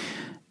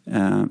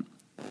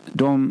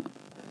 De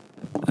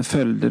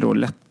följde då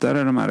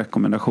lättare de här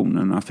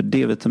rekommendationerna för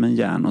D-vitamin,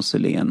 järn och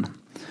selen.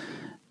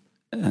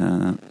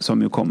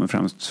 Som ju kommer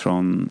främst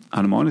från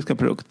animaliska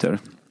produkter.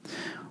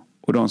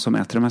 Och de som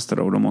äter det mesta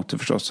då, de åt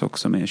förstås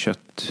också med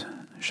kött,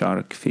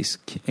 chark,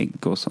 fisk,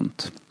 ägg och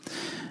sånt.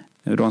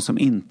 De som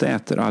inte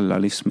äter alla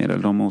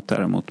livsmedel, de åt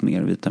däremot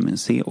mer vitamin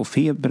C och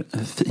fibrer.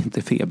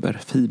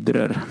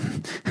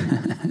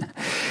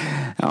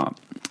 Ja,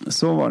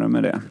 så var det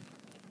med det.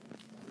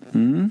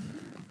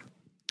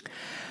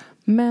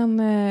 Men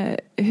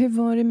hur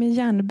var det med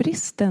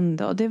järnbristen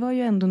då? Det var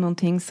ju ändå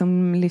någonting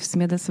som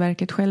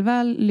Livsmedelsverket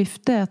själva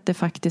lyfte, att det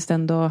faktiskt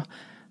ändå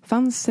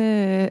fanns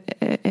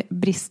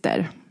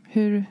brister.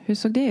 Hur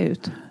såg det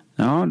ut?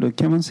 Ja, då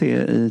kan man se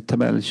i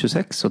tabell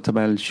 26 och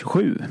tabell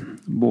 27.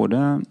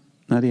 Både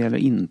när det gäller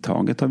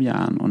intaget av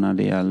järn och när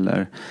det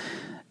gäller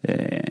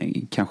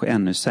kanske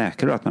ännu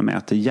säkrare att man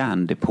mäter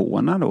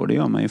järndepåerna då. Det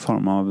gör man i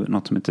form av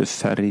något som heter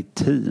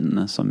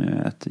ferritin, som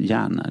är ett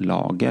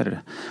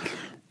järnlager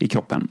i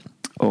kroppen.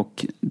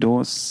 Och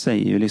då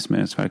säger ju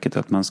Livsmedelsverket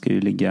att man ska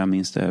ju ligga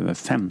minst över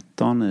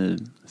 15 i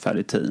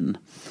ferritin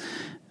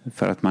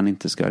för att man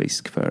inte ska ha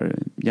risk för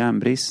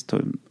järnbrist.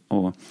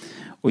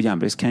 Och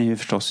järnbrist kan ju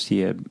förstås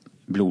ge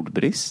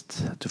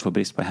blodbrist. Att du får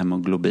brist på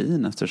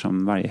hemoglobin,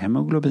 eftersom varje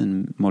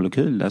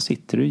hemoglobinmolekyl, där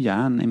sitter ju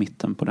järn i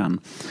mitten på den.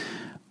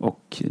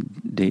 Och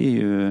det är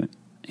ju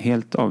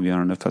helt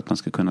avgörande för att man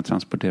ska kunna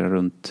transportera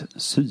runt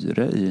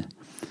syre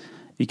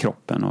i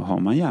kroppen. Och har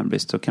man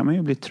järnbrist så kan man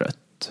ju bli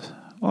trött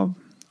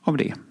av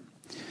det.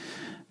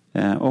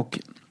 Och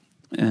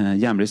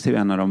järnbrist är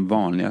en av de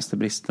vanligaste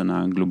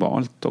bristerna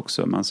globalt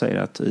också. Man säger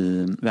att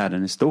i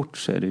världen i stort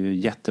så är det ju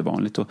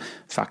jättevanligt. Och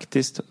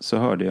faktiskt så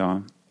hörde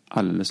jag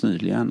alldeles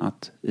nyligen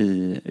att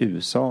i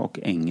USA och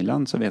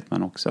England så vet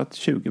man också att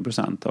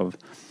 20% av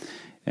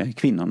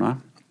kvinnorna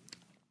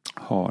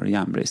har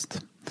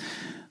järnbrist.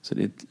 Så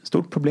det är ett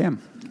stort problem.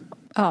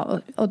 Ja,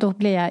 och då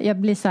blir jag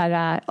blir så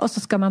här, och så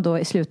ska man då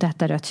i slutet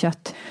äta rött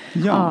kött.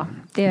 Ja,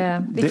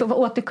 vi får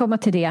återkomma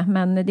till det,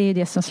 men det är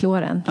det som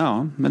slår en.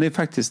 Ja, men det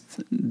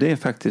är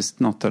faktiskt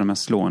något av det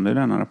mest slående i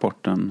denna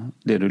rapporten,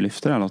 det du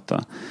lyfter här,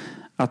 Lotta.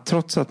 Att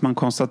trots att man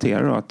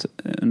konstaterar då att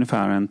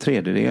ungefär en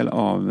tredjedel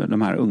av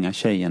de här unga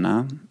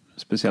tjejerna,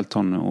 speciellt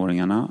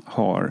tonåringarna,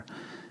 har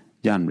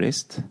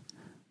järnbrist,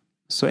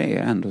 så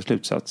är ändå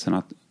slutsatsen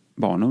att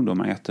barn och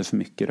ungdomar äter för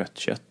mycket rött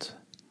kött.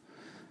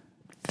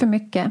 För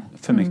mycket.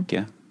 För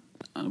mycket.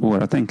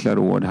 Vårat enkla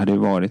råd hade ju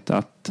varit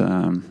att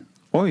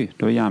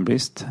du har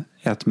järnbrist,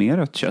 ät mer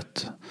rött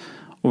kött.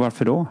 Och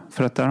varför då?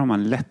 För att där har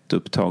man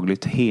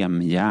lättupptagligt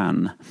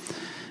hemjärn.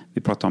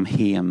 Vi pratar om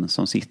hem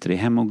som sitter i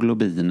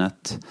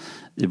hemoglobinet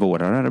i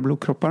våra röda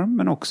blodkroppar,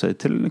 men också i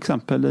till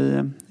exempel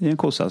i en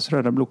kossas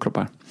röda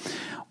blodkroppar.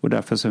 Och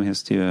därför så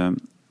finns det ju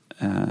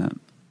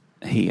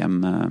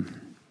hem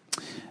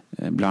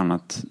bland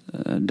annat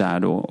där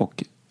då,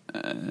 och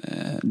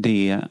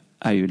det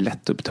är ju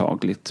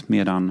lättupptagligt,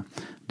 medan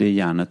det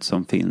järnet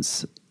som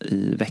finns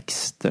i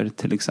växter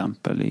till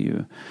exempel är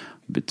ju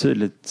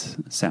betydligt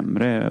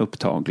sämre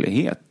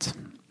upptaglighet.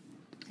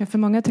 Ja, för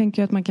många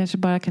tänker att man kanske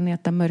bara kan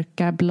äta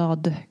mörka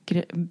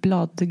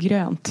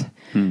bladgrönt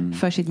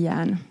för sitt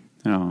järn.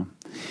 Ja,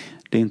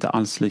 det är inte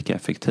alls lika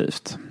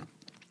effektivt.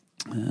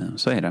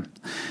 Så är det.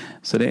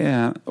 Så det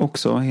är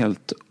också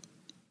helt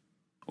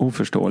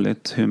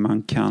oförståeligt hur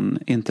man kan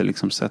inte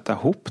liksom sätta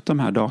ihop de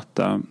här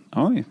data.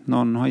 Oj,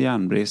 någon har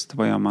järnbrist,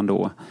 vad gör man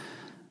då?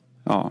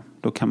 Ja,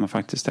 då kan man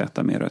faktiskt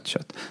äta mer rött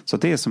kött. Så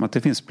det är som att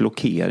det finns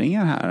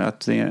blockeringar här.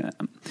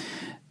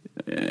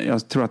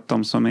 Jag tror att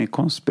de som är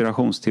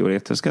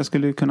konspirationsteoretiska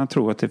skulle kunna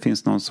tro att det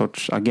finns någon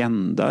sorts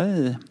agenda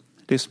i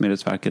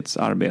Livsmedelsverkets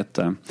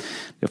arbete.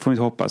 Jag får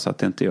inte hoppas att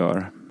det inte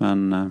gör,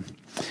 men...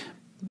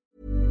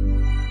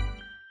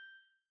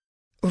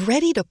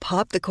 Ready to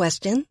pop the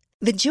question?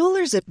 The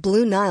jewelers at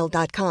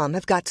BlueNile.com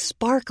have got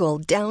sparkle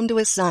down to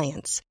a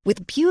science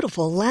with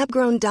beautiful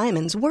lab-grown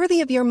diamonds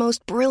worthy of your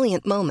most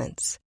brilliant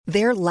moments.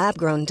 Their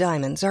lab-grown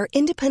diamonds are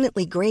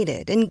independently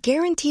graded and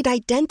guaranteed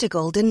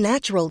identical to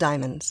natural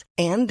diamonds,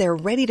 and they're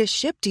ready to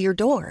ship to your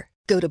door.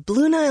 Go to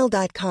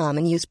BlueNile.com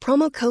and use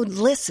promo code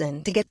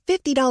LISTEN to get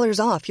 $50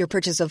 off your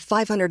purchase of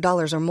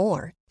 $500 or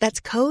more. That's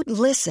code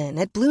LISTEN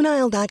at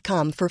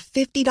BlueNile.com for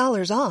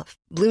 $50 off.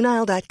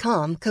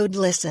 BlueNile.com, code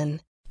LISTEN.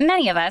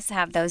 Many of us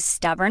have those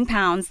stubborn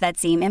pounds that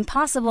seem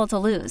impossible to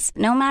lose,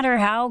 no matter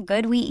how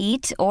good we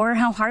eat or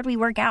how hard we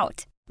work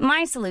out.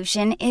 My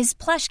solution is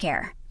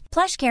PlushCare.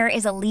 PlushCare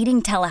is a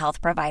leading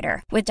telehealth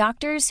provider with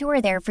doctors who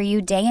are there for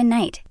you day and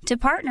night to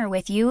partner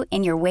with you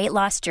in your weight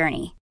loss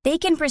journey. They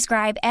can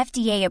prescribe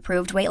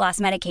FDA-approved weight loss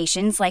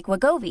medications like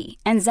Wegovy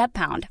and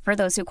Zepbound for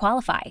those who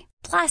qualify.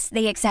 Plus,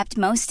 they accept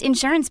most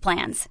insurance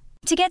plans.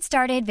 To get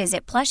started,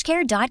 visit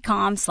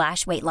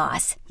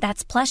plushcare.com/weightloss.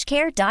 That's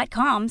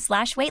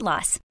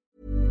plushcare.com/weightloss.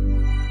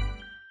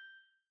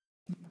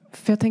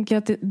 För jag tänker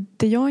att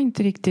det jag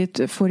inte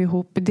riktigt får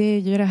ihop, det är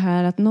ju det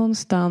här att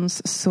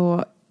någonstans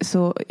så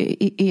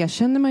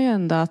erkänner man ju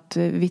ändå att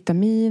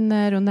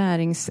vitaminer och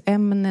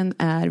näringsämnen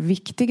är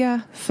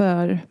viktiga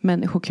för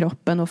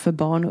människokroppen och för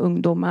barn och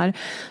ungdomar.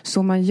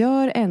 Så man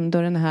gör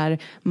ändå den här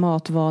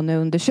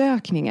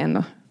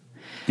matvaneundersökningen.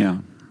 Ja.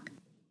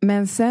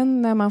 Men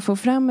sen när man får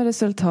fram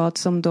resultat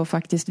som då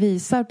faktiskt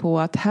visar på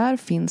att här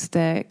finns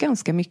det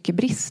ganska mycket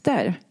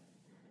brister.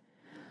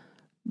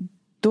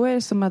 Då är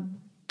det som att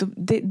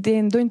det är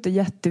ändå inte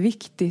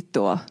jätteviktigt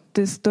då.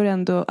 Det står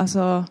ändå,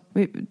 alltså,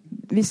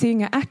 vi ser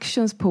inga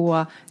actions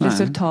på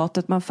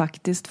resultatet man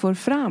faktiskt får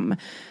fram.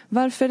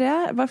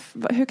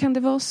 Hur kan det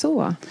vara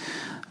så?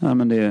 Ja,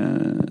 men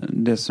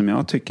det som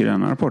jag tycker i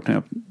den här rapporten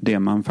är det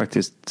man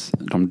faktiskt,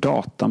 de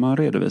data man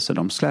redovisar,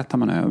 de slätar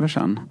man över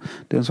sen.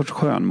 Det är en sorts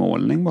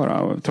skönmålning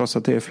bara, trots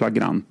att det är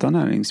flagranta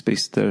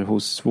näringsbrister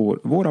hos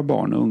våra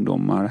barn och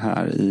ungdomar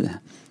här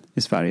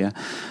i Sverige.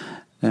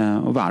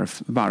 Och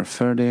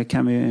varför det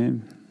kan vi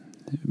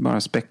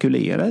bara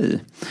spekulera i.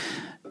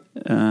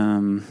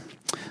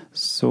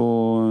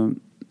 Så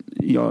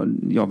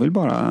jag vill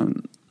bara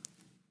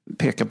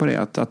peka på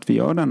det att vi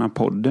gör denna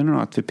podden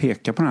och att vi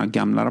pekar på den här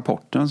gamla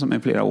rapporten som är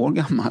flera år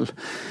gammal,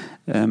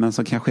 men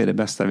som kanske är det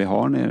bästa vi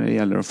har när det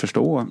gäller att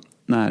förstå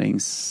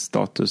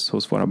näringsstatus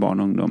hos våra barn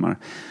och ungdomar.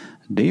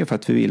 Det är för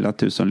att vi vill att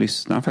du som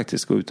lyssnar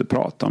faktiskt går ut och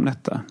pratar om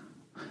detta.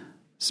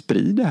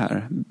 Sprid det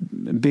här.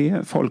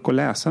 Be folk att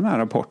läsa den här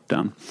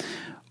rapporten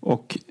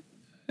och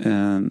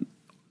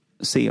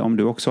se om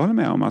du också håller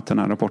med om att den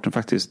här rapporten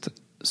faktiskt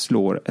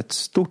slår ett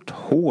stort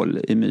hål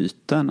i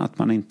myten att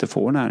man inte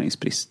får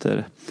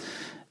näringsbrister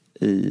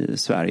i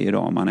Sverige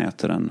idag om man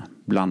äter en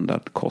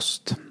blandad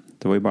kost.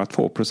 Det var ju bara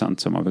 2%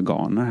 som var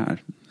veganer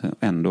här.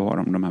 Ändå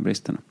har de här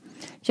bristerna.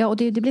 Ja, och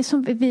det blir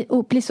som, vi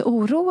blir så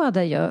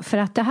oroade ju, för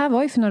att det här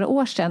var ju för några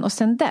år sedan och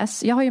sen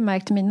dess, jag har ju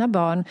märkt mina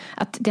barn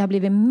att det har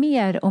blivit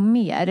mer och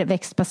mer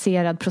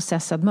växtbaserad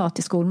processad mat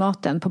i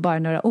skolmaten på bara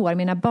några år.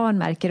 Mina barn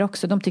märker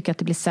också, de tycker att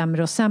det blir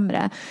sämre och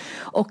sämre.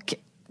 Och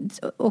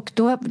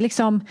då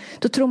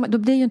tror man, då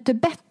blir det ju inte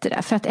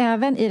bättre, för att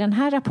även i den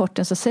här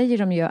rapporten så säger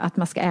de ju att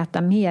man ska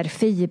äta mer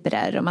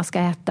fibrer och man ska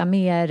äta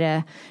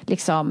mer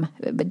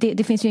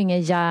det finns ju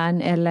ingen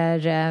järn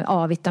eller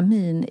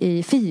A-vitamin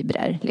i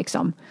fibrer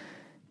liksom.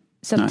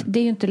 Så att det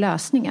är ju inte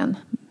lösningen.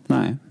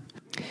 Nej.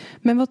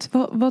 Men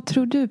vad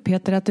tror du,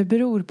 Peter, att det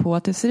beror på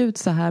att det ser ut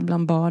så här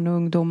bland barn och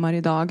ungdomar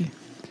idag?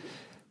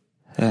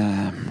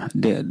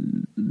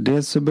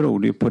 Det så beror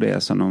det ju på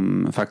det som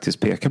de faktiskt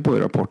pekar på i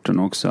rapporten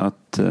också,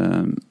 att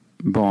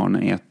barn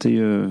äter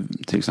ju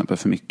till exempel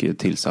för mycket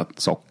tillsatt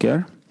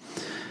socker.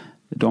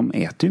 De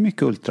äter ju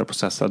mycket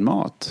ultraprocessad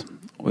mat.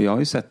 Och jag har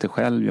ju sett det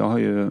själv. Jag har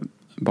ju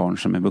barn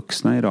som är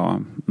vuxna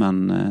idag.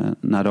 Men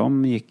när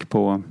de gick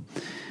på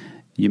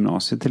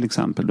gymnasiet till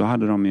exempel, då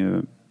hade de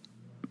ju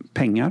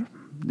pengar.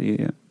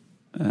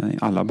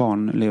 Alla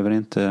barn lever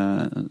inte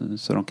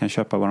så de kan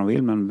köpa vad de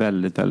vill, men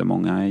väldigt, väldigt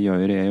många gör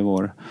ju det i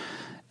vår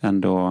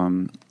ändå.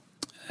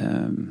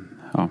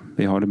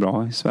 Vi har det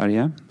bra i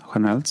Sverige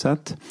generellt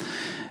sett.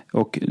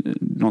 Och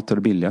något av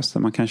det billigaste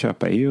man kan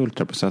köpa är ju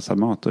ultraprocessad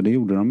mat, och det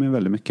gjorde de ju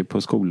väldigt mycket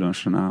på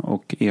skolluncherna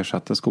och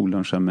ersatte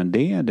skollunchen med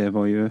det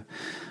var ju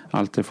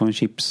allt från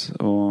chips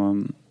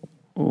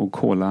och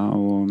cola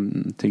och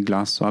till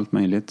glass och allt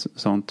möjligt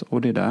sånt,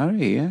 och det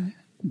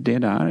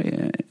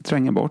där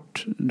tränger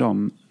bort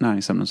de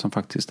näringsämnen som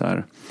faktiskt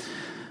är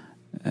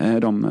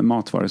de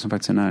matvaror som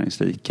faktiskt är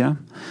näringsrika.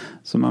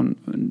 Så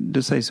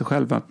det säger sig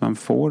själv att man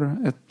får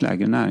ett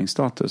lägre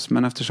näringsstatus,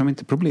 men eftersom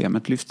inte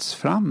problemet lyfts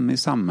fram i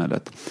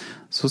samhället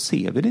så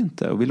ser vi det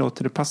inte och vi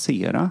låter det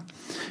passera.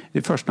 Det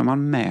är först när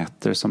man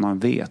mäter som man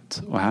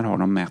vet, och här har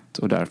de mätt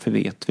och därför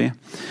vet vi.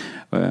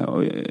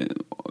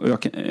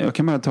 Jag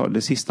kan bara ta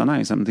det sista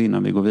näringsämnet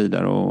innan vi går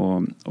vidare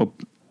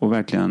och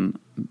verkligen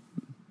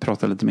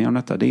prata lite mer om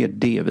detta. Det är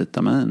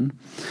D-vitamin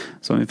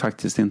som vi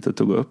faktiskt inte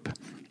tog upp.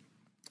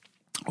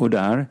 Och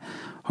där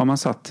har man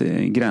satt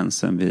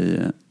gränsen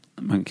vid,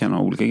 man kan ha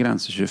olika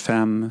gränser,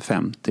 25,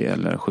 50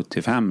 eller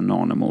 75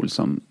 nanomol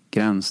som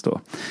gräns då.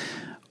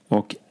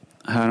 Och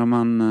här har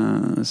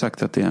man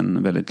sagt att det är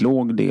en väldigt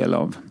låg del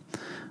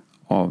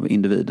av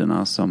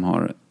individerna som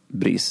har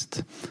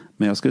brist.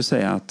 Men jag skulle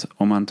säga att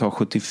om man tar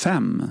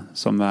 75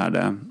 som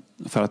värde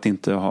för att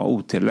inte ha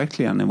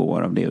otillräckliga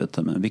nivåer av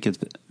D-vitamin,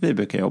 vilket vi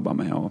brukar jobba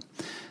med och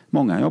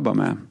många jobbar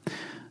med,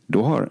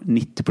 då har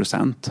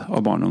 90%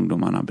 av barn och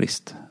ungdomarna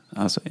brist.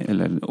 Alltså,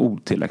 eller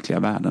otillräckliga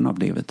värden av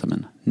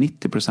D-vitamin.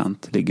 90%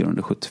 ligger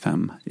under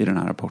 75 i den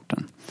här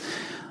rapporten.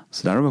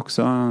 Så där har vi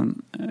också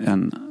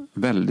en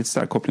väldigt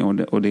stark koppling.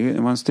 Och det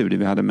var en studie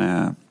vi hade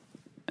med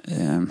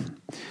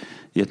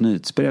i ett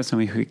nyhetsbrev som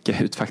vi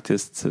skickade ut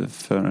faktiskt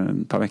för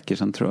ett par veckor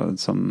sedan, tror jag,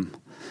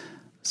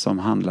 som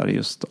handlade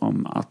just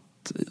om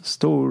att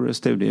stor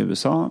studie i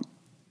USA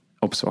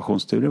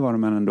observationsstudier var det,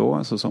 men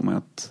ändå så såg man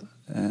att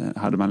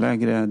hade man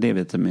lägre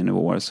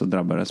D-vitaminnivåer så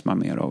drabbades man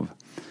mer av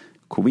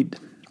covid.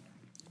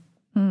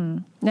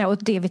 Ja, och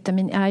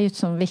D-vitamin är ju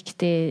så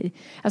viktigt.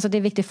 Alltså det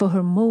är viktigt för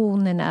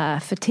hormonerna,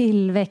 för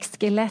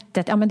tillväxt,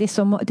 skelettet. Ja, men det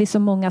är så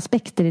många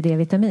aspekter i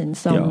D-vitamin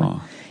som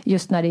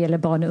just när det gäller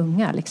barn och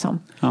unga liksom.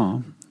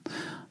 Ja.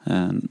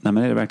 Nej, men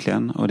det är det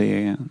verkligen, och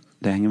det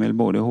hänger väl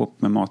både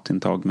ihop med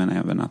matintag men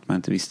även att man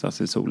inte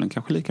vistas i solen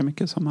kanske lika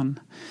mycket som man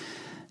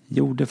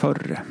gjorde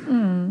förr.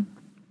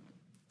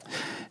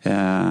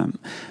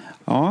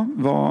 Ja,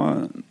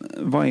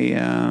 vad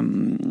är...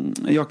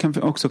 Jag kan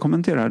också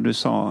kommentera, du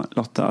sa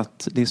Lotta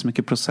att det är så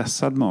mycket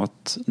processad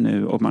mat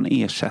nu och man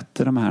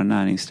ersätter de här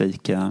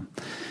näringsrika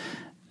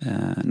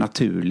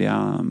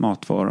naturliga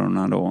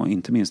matvarorna då,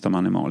 inte minst de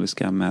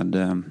animaliska,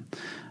 med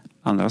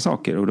andra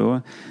saker. Och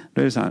då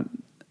är det så här,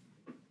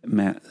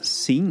 med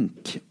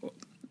zink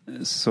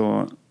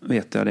så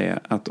vet jag det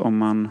att om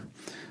man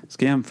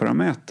ska jämföra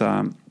med att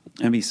äta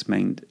en viss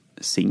mängd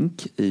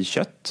zink i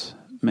kött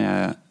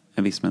med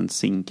en viss mängd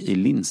zink i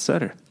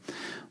linser,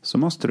 så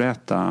måste du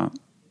äta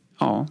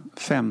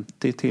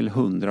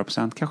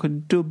 50-100%, kanske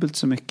dubbelt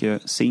så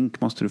mycket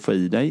zink måste du få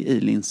i dig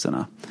i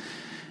linserna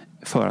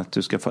för att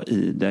du ska få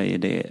i dig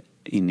det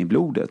in i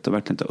blodet och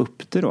verkligen ta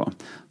upp det då.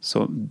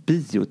 Så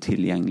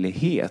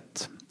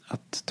biotillgänglighet,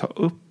 att ta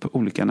upp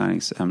olika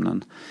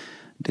näringsämnen,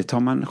 det tar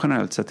man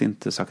generellt sett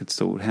inte särskilt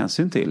stor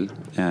hänsyn till,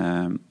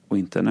 och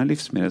inte när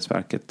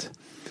Livsmedelsverket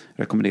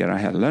rekommenderar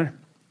heller,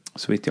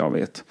 så vitt jag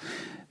vet.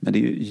 Men det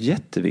är ju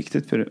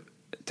jätteviktigt, för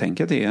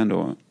tänk att det är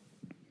ändå,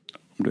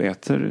 om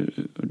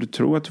du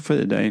tror att du får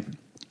i dig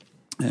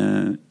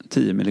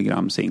 10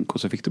 milligram zink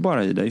och så fick du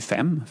bara i dig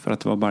 5 för att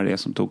det var bara det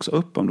som togs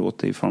upp om du åt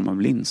det i form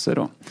av linser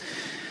då.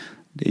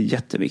 Det är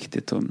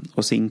jätteviktigt,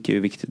 och zink är ju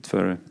viktigt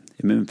för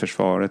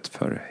immunförsvaret,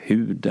 för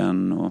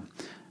huden och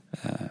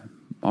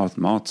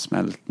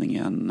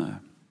matsmältningen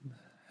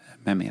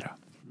med mera.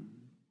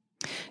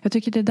 Jag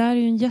tycker det där är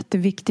ju en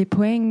jätteviktig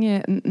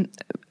poäng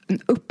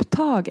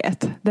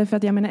upptaget. Därför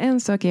att jag menar,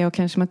 en sak är att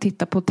kanske man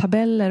tittar på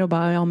tabeller och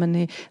bara men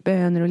i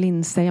bönor och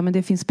linser, men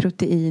det finns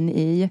protein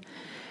i.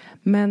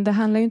 Men det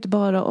handlar ju inte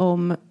bara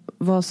om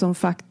vad som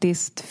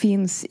faktiskt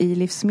finns i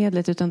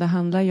livsmedlet, utan det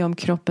handlar ju om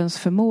kroppens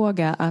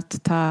förmåga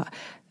att ta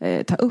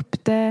upp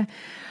det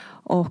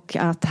och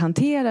att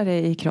hantera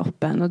det i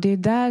kroppen. Och det är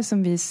där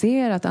som vi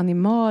ser att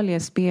animalier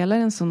spelar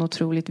en så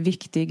otroligt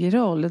viktig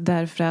roll,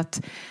 därför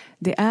att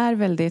det är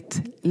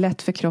väldigt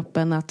lätt för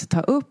kroppen att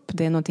ta upp.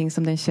 Det är någonting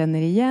som den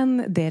känner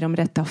igen. Det är de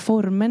rätta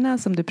formerna,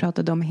 som du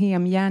pratade om,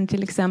 hemjärn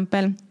till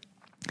exempel.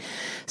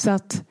 Så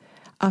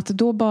att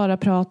då bara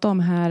prata om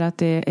här att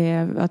det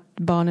är att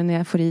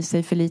barnen får i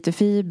sig för lite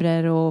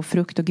fibrer och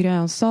frukt och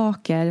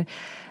grönsaker.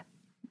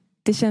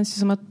 Det känns ju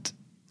som att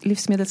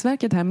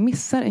Livsmedelsverket här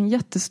missar en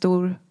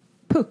jättestor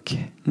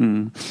puck.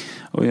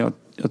 Och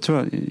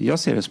jag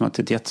ser det som att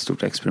det är ett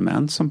jättestort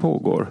experiment som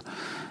pågår.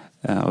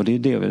 Och det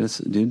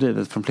är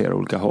drivet från flera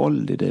olika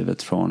håll. Det är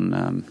drivet från,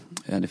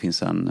 det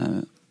finns en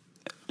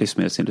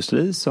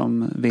livsmedelsindustri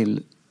som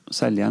vill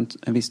sälja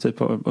en viss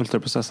typ av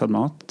ultraprocessad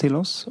mat till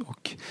oss,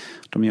 och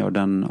de gör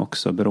den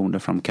också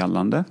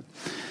beroendeframkallande.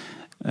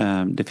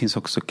 Det finns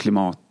också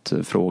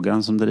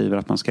klimatfrågan som driver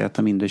att man ska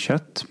äta mindre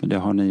kött. Det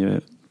har ni ju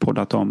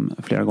poddat om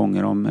flera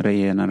gånger, om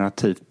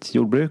regenerativt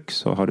jordbruk.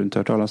 Så har du inte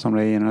hört talas om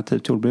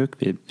regenerativt jordbruk,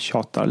 vi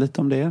tjatar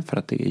lite om det för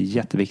att det är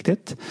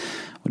jätteviktigt.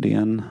 Och det är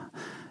en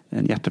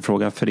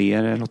hjärtefråga för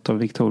er, Lotta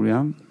och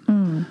Victoria.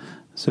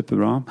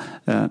 Superbra.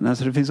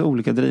 Så det finns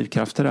olika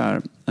drivkrafter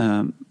där.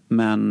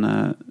 Men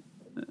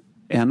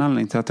en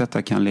anledning till att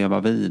detta kan leva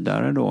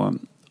vidare då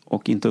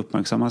och inte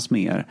uppmärksammas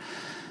mer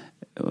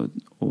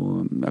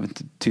och jag vet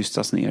inte,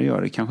 tystas ner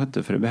gör det kanske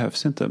inte, för det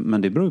behövs inte.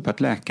 Men det beror på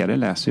att läkare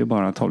läser ju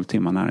bara 12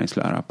 timmar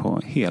näringslära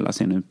på hela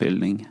sin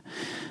utbildning.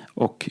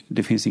 Och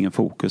det finns ingen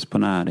fokus på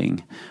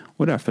näring.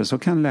 Och därför så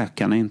kan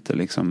läkarna inte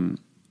liksom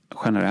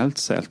generellt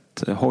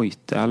sett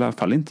hojta, i alla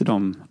fall inte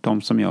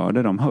de som gör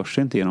det. De hörs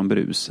inte genom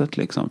bruset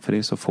liksom, för det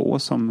är så få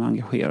som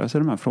engagerar sig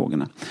i de här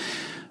frågorna.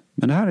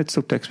 Men det här är ett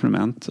stort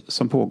experiment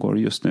som pågår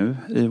just nu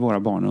i våra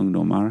barn och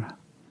ungdomar.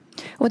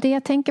 Och det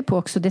jag tänker på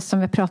också, det som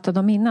vi pratade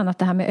om innan, att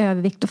det här med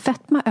övervikt och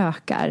fetma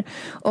ökar.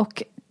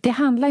 Och det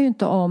handlar ju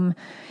inte om,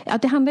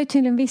 det handlar ju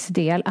till en viss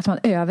del att man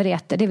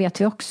överäter, det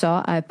vet vi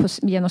också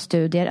genom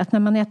studier, att när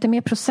man äter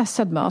mer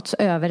processad mat så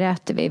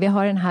överäter vi. Vi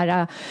har den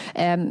här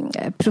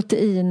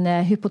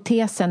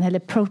proteinhypotesen, eller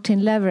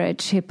protein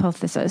leverage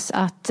hypothesis,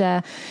 att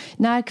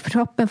när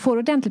kroppen får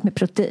ordentligt med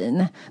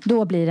protein,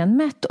 då blir den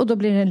mätt och då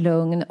blir den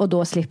lugn och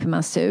då slipper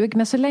man sug.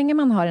 Men så länge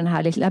man har den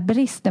här lilla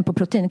bristen på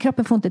protein,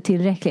 kroppen får inte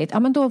tillräckligt, ja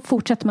men då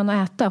fortsätter man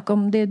att äta. Och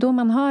om det är då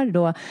man har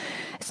då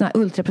sån här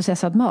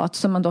ultraprocessad mat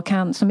som man då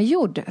kan, som är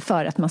gjord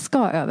för att man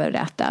ska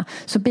överäta,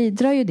 så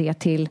bidrar ju det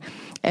till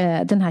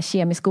den här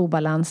kemiska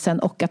obalansen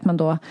och att man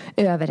då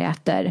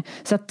överäter.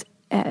 Så att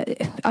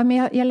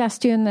men jag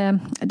läste ju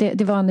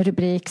det var en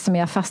rubrik som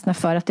jag fastnade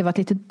för, att det var ett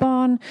litet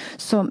barn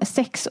som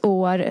 6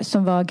 år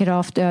som var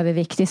gravt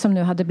överviktig som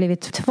nu hade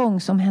blivit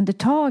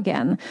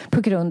tvångsomhändertagen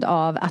på grund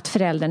av att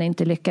föräldrarna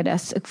inte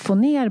lyckades få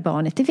ner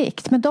barnet i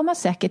vikt. Men de har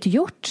säkert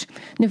gjort,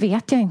 nu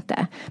vet jag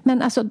inte,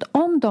 men alltså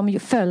om de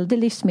följde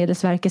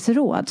Livsmedelsverkets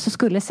råd så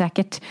skulle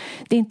säkert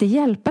det inte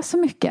hjälpa så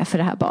mycket för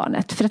det här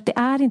barnet, för att det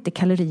är inte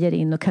kalorier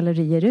in och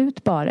kalorier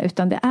ut bara,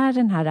 utan det är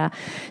den här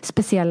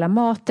speciella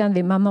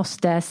maten, man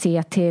måste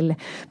se till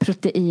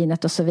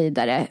proteinet och så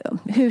vidare.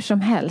 Hur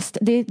som helst,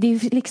 det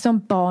är liksom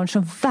barn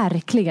som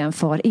verkligen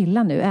far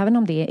illa nu. Även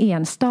om det är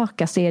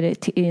enstaka så är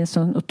det en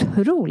sån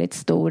otroligt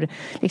stor,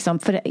 liksom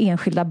för det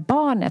enskilda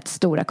barnet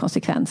stora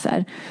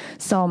konsekvenser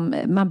som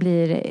man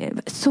blir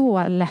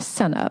så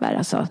ledsen över.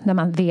 Alltså, när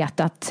man vet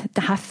att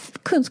det här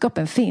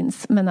kunskapen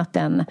finns men att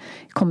den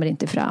kommer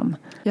inte fram.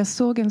 Jag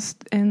såg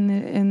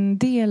en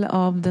del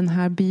av den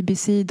här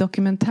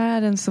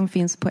BBC-dokumentären som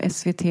finns på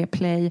SVT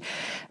Play,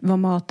 Vad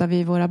matar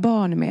vi våra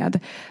barn med?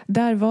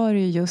 Där var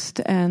det just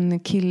en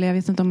kille, jag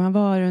vet inte om han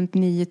var runt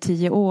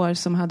 9-10 år,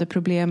 som hade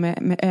problem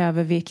med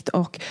övervikt,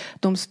 och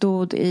de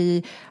stod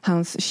i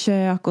hans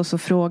kök och så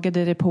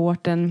frågade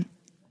reportern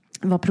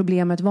vad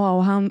problemet var,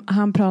 och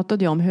han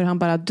pratade ju om hur han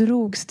bara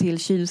drogs till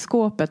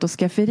kylskåpet och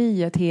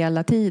skafferiet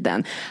hela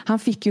tiden. Han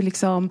fick ju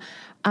liksom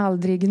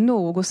aldrig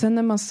nog, och sen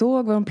när man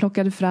såg vad de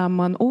plockade fram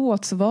och han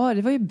åt, så var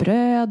det var ju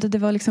bröd, det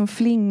var liksom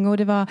flingor,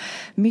 det var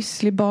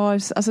müsli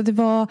bars, alltså det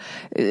var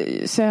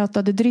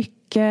sötade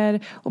drycker,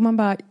 och man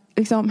bara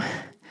liksom,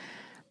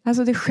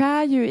 alltså det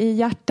skär ju i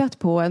hjärtat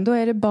på en. Då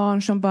är det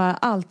barn som bara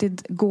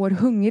alltid går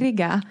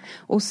hungriga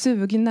och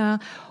sugna,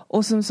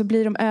 och så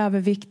blir de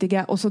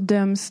överviktiga och så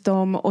döms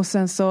de, och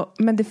sen så,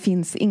 men det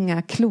finns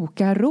inga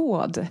kloka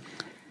råd.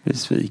 Vi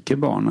sviker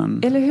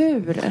barnen. Eller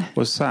hur?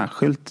 Och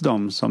särskilt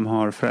de som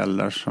har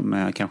föräldrar som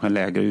är kanske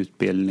lägre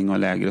utbildning och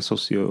lägre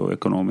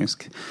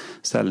socioekonomisk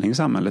ställning i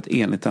samhället.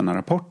 Enligt denna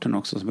rapporten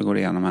också som vi går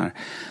igenom här,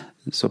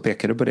 så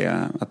pekar det på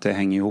det, att det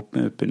hänger ihop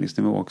med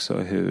utbildningsnivå också,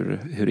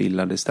 hur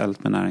illa det är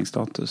ställt med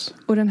näringsstatus.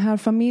 Och den här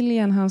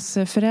familjen, hans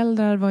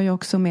föräldrar var ju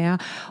också med,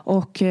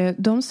 och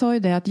de sa ju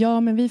det att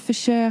ja, men vi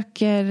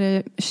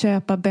försöker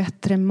köpa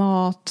bättre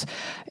mat,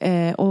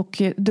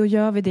 och då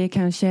gör vi det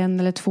kanske 1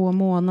 eller 2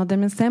 månader,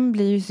 men sen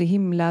blir det ju så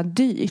himla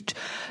dyrt,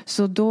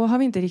 så då har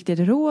vi inte riktigt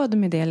råd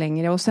med det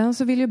längre, och sen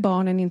så vill ju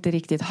barnen inte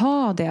riktigt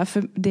ha det,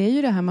 för det är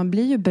ju det här, man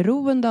blir ju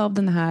beroende av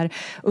den här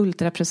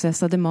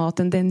ultraprocessade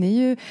maten. Den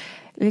är ju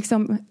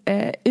liksom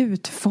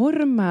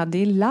utformad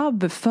i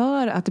labb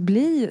för att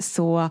bli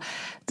så,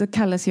 det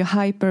kallas ju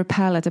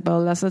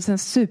hyperpalatable, alltså sen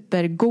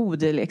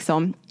supergod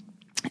liksom,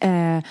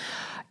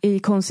 i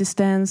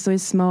konsistens och i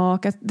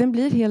smak, att den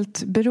blir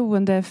helt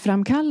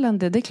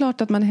beroendeframkallande. Det är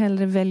klart att man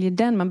hellre väljer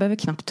den, man behöver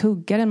knappt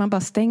tugga den, man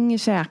bara stänger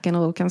käken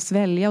och kan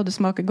svälja och det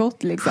smakar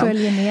gott liksom.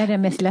 Sköljer ner det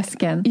med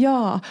läsken.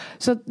 Ja,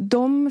 så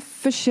de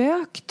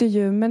försökte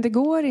ju, men det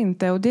går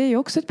inte, och det är ju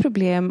också ett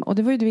problem, och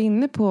det var ju du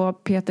inne på,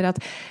 Peter,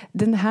 att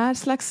den här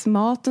slags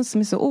maten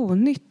som är så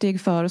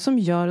onyttig för oss, som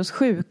gör oss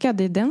sjuka,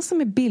 det är den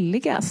som är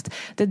billigast,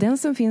 det är den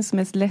som finns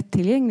mest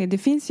lättillgänglig. Det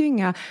finns ju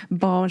inga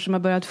barn som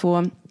har börjat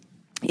få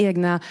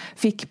egna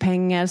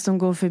fickpengar som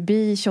går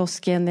förbi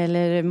kiosken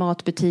eller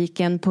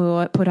matbutiken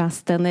på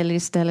rasten eller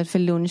istället för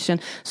lunchen,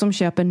 som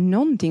köper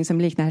någonting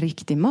som liknar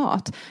riktig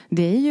mat.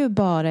 Det är ju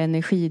bara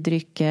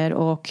energidrycker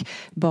och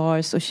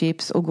bars och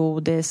chips och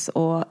godis,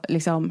 och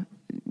liksom,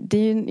 det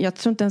är ju, jag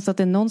tror inte ens att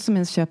det är någon som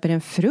ens köper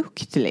en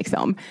frukt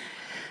liksom.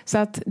 Så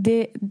att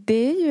det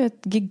är ju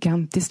ett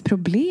gigantiskt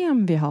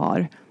problem vi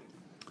har.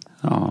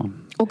 Ja.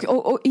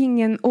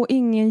 Och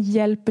ingen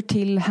hjälper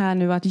till här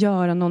nu att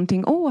göra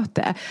någonting åt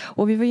det.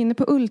 Och vi var inne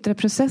på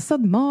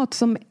ultraprocessad mat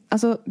som,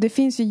 alltså det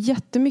finns ju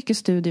jättemycket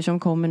studier som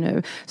kommer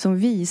nu som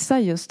visar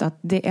just att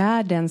det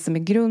är den som är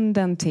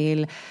grunden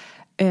till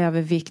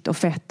övervikt och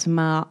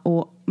fetma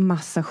och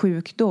massa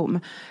sjukdom.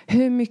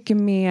 Hur mycket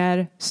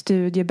mer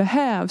studier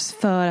behövs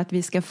för att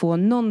vi ska få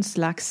någon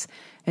slags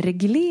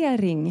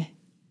reglering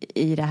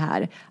i det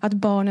här? Att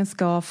barnen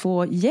ska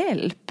få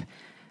hjälp.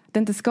 Det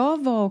inte ska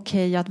vara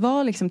okej att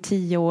vara liksom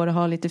 10 år och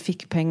ha lite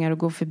fickpengar och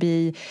gå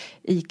förbi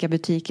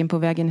ICA-butiken på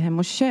vägen hem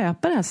och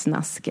köpa det här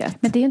snasket.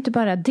 Men det är inte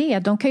bara det.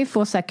 De kan ju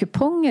få så här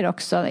kuponger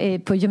också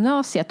på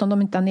gymnasiet. Om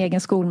de inte har en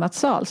egen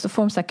skolmatsal så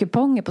får de så här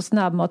kuponger på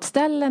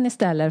snabbmatställen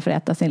istället för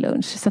att äta sin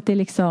lunch. Så att det är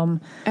liksom...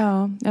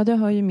 Ja, det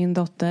har ju min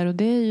dotter, och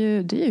det är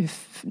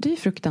ju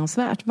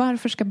fruktansvärt.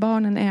 Varför ska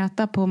barnen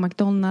äta på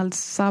McDonald's,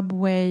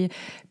 Subway,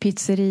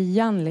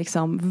 pizzerian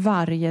liksom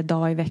varje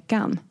dag i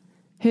veckan?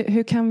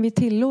 Hur kan vi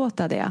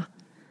tillåta det?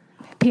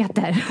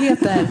 Peter.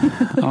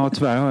 Ja,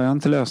 tyvärr har jag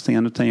inte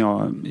lösningen, utan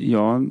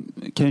jag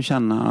kan ju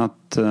känna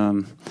att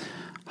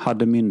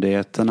hade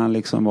myndigheterna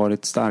liksom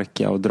varit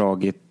starka och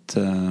dragit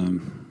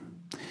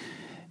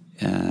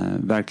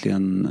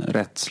verkligen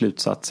rätt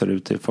slutsatser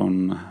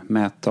utifrån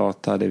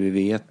mätdata, det vi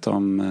vet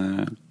om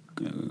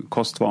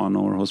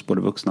kostvanor hos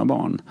både vuxna och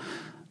barn,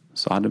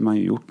 så hade man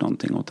ju gjort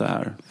någonting åt det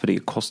här. För det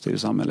kostar ju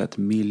samhället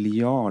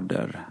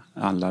miljarder,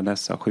 alla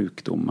dessa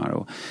sjukdomar.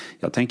 Och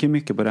jag tänker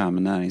mycket på det här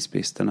med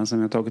näringsbristerna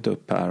som jag tagit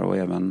upp här. Och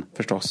även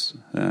förstås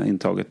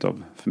intaget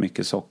av för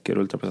mycket socker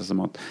och ultraprocessad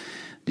mat.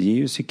 Det ger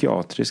ju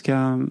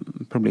psykiatriska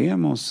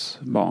problem hos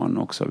barn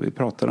också. Vi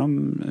pratar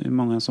om hur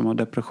många som har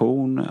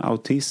depression,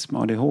 autism,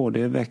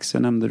 ADHD växer,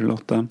 nämnde du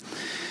Lotta.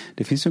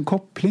 Det finns ju en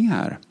koppling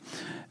här.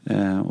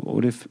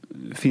 Och det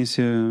finns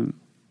ju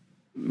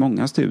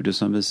många studier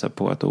som visar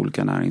på att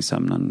olika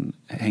näringsämnen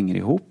hänger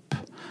ihop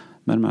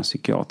med de här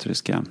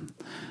psykiatriska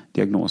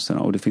diagnoserna.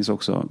 Och det finns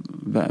också,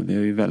 vi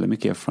har ju väldigt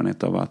mycket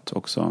erfarenhet av att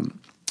också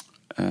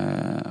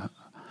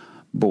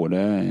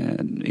både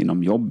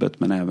inom jobbet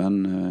men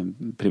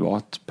även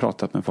privat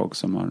pratat med folk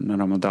som har, när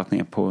de har dragit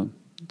ner på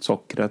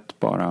sockret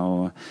bara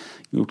och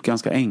gjort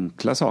ganska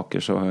enkla saker,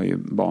 så har ju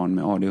barn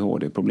med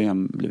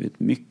ADHD-problem blivit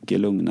mycket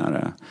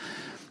lugnare.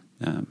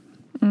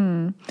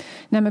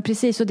 Nej men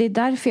precis, och det är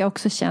därför jag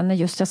också känner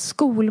just att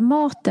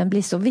skolmaten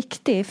blir så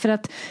viktig, för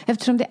att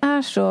eftersom det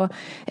är så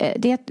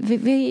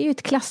vi är ju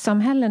ett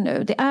klassamhälle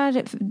nu. Det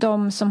är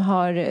de som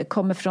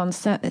kommer från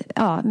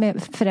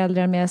med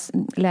föräldrar med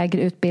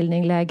lägre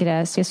utbildning,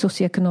 lägre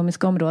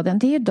socioekonomiska områden,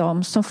 det är ju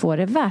de som får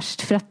det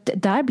värst, för att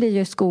där blir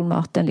ju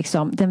skolmaten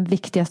liksom den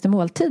viktigaste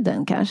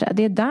måltiden kanske.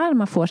 Det är där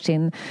man får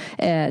sin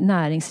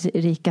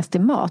näringsrikaste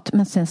mat,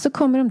 men sen så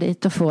kommer de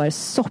dit och får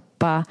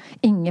soppa,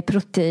 inget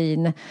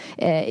protein.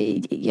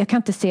 Jag kan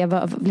inte se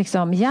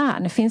liksom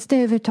järn. Finns det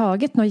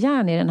överhuvudtaget något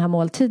järn i den här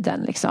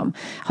måltiden? Liksom?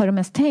 Har de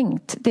ens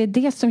tänkt? Det är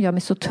det som gör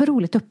mig så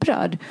otroligt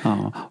upprörd.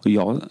 Ja, och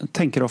jag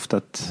tänker ofta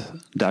att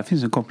där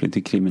finns en koppling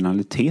till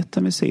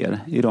kriminaliteten vi ser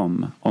i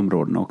de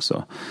områdena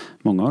också.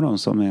 Många av dem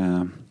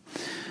som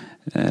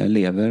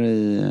lever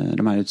i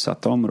de här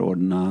utsatta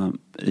områdena,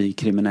 i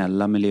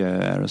kriminella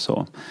miljöer och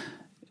så.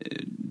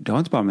 Det har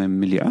inte bara med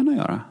miljön att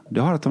göra.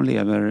 Det har att de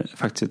lever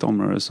faktiskt i ett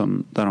område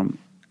där de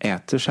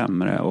äter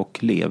sämre och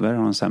lever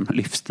av en sämre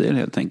livsstil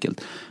helt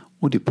enkelt.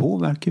 Och det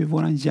påverkar ju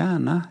våran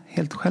hjärna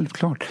helt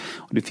självklart.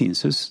 Och det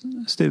finns ju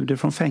studier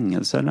från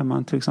fängelser där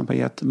man till exempel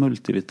gett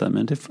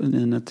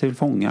multivitamin till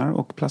fångar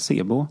och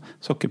placebo,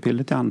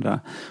 sockerpiller till andra.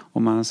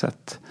 Och man har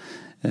sett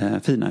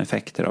fina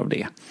effekter av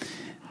det.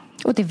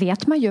 Och det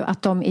vet man ju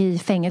att de i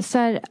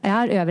fängelser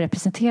är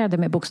överrepresenterade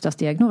med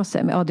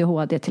bokstavsdiagnoser, med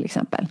ADHD till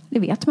exempel. Det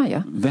vet man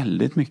ju.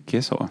 Väldigt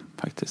mycket så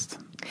faktiskt.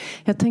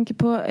 Jag tänker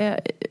på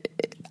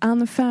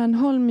Ann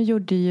Fernholm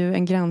gjorde ju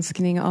en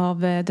granskning av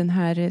den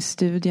här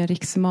studien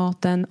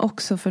Riksmaten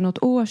också för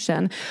något år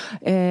sedan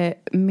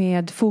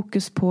med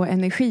fokus på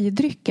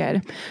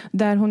energidrycker,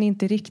 där hon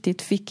inte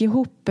riktigt fick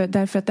ihop,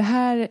 därför att det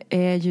här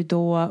är ju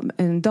då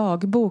en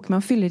dagbok,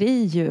 man fyller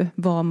i ju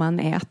vad man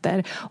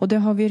äter, och det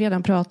har vi ju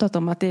redan pratat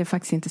om att det är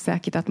faktiskt inte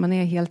säkert att man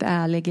är helt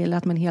ärlig eller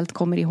att man helt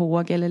kommer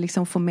ihåg eller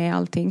liksom får med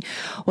allting,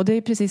 och det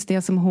är precis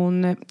det som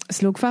hon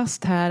slog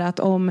fast här, att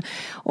om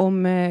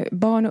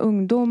barn och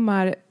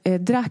ungdomar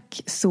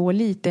drack så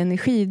lite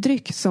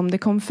energidryck som det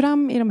kom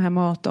fram i de här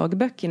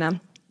matdagböckerna,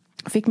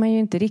 fick man ju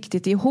inte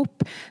riktigt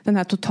ihop den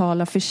här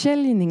totala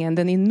försäljningen,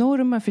 den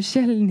enorma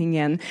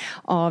försäljningen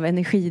av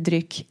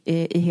energidryck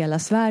i hela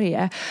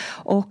Sverige.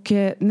 Och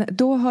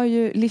då har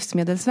ju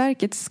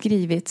Livsmedelsverket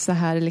skrivit så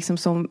här liksom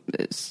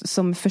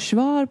som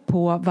försvar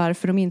på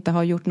varför de inte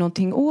har gjort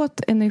någonting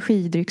åt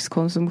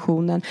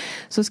energidryckskonsumtionen,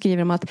 så skriver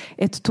de att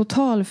ett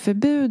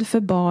totalförbud för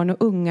barn och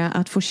unga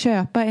att få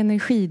köpa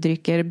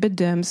energidrycker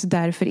bedöms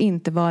därför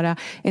inte vara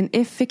en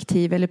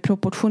effektiv eller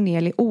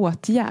proportionerlig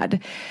åtgärd.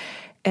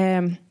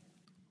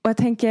 Och jag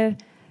tänker,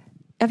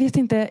 jag vet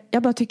inte,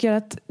 jag bara tycker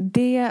att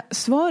det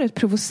svaret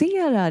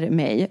provocerar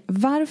mig.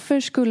 Varför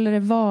skulle det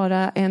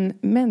vara en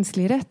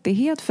mänsklig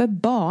rättighet för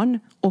barn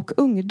och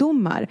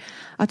ungdomar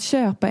att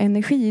köpa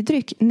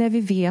energidryck när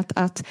vi vet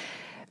att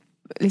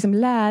liksom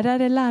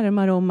lärare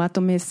larmar om att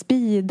de är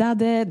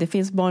speedade, det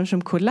finns barn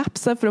som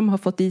kollapsar för de har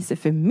fått i sig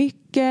för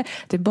mycket,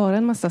 det är bara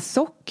en massa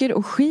socker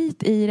och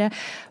skit i det.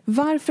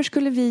 Varför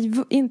skulle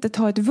vi inte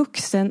ta ett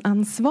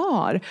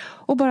vuxenansvar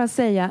och bara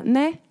säga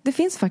nej, det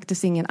finns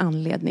faktiskt ingen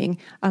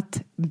anledning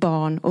att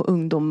barn och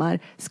ungdomar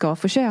ska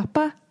få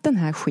köpa den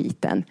här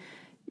skiten.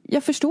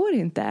 Jag förstår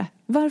inte.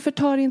 Varför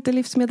tar inte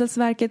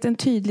Livsmedelsverket en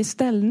tydlig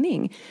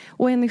ställning?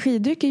 Och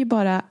energidryck är ju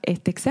bara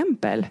ett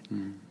exempel.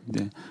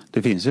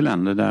 Det finns ju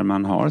länder där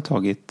man har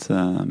tagit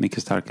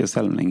mycket starkare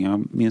ställning.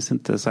 Jag minns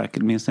inte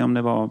säkert, minns ni om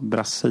det var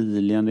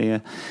Brasilien, det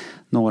är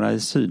några i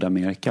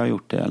Sydamerika har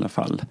gjort det i alla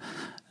fall.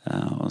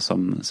 Och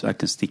som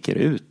verkligen sticker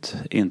ut.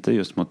 Inte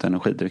just mot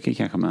energidrycker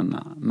kanske,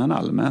 men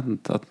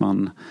allmänt att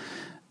man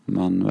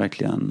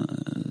verkligen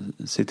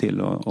ser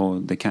till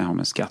och det kan ha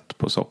med skatt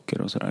på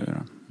socker och sådär att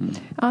göra.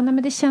 Ja, nej,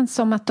 men det känns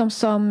som att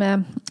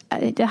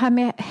det här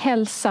med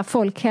hälsa,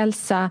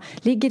 folkhälsa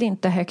ligger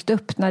inte högt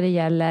upp när det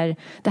gäller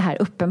det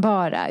här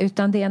uppenbara,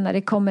 utan det är när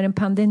det kommer en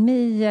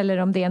pandemi eller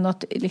om det är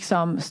något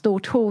liksom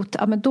stort hot,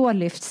 ja, men då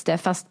lyfts det,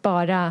 fast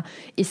bara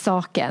i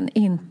saken,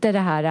 inte det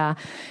här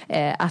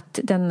att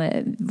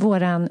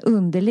våran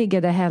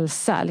underliggande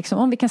hälsa, liksom,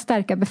 om vi kan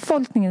stärka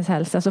befolkningens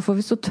hälsa så får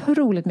vi så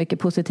otroligt mycket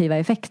positiva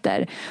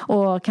effekter.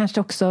 Och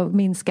kanske också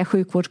minska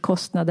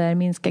sjukvårdskostnader,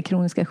 minska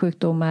kroniska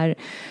sjukdomar.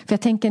 För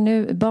jag tänker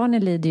nu,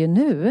 barnen lider ju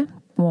nu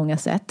på många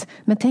sätt.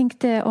 Men tänk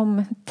dig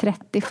om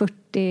 30,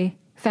 40,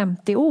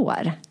 50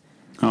 år.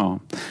 Ja,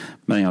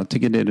 men jag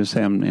tycker det du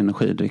säger om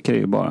energidrycker är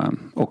ju bara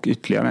och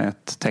ytterligare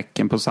ett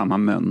tecken på samma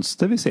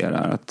mönster vi ser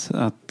här.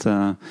 Att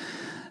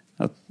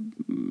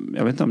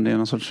jag vet inte om det är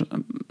någon sorts...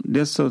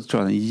 Dels så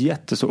tror jag det är en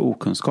jättestor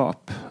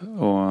okunskap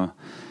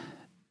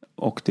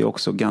och det är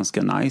också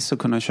ganska nice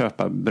att kunna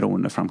köpa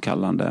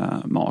beroendeframkallande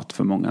mat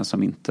för många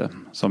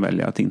som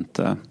väljer att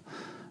inte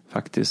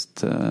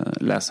faktiskt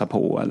läsa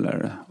på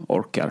eller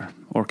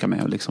orkar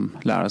med och liksom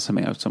lära sig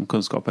mer, eftersom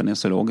kunskapen är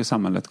så låg i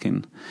samhället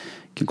kring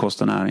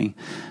kost och näring.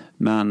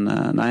 Men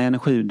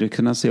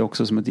energidryckerna ser jag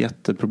också som ett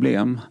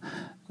jätteproblem.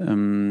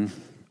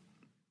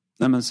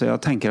 Så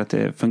jag tänker att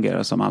det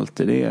fungerar som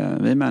alltid.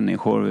 Vi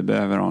människor, vi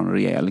behöver ha en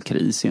rejäl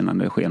kris innan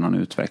det sker någon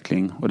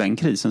utveckling. Och den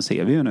krisen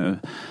ser vi ju nu.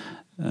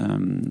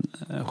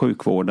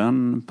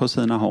 Sjukvården på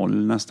sina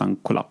håll nästan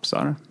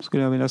kollapsar,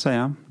 skulle jag vilja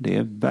säga. Det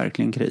är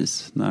verkligen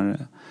kris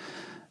när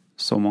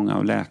så många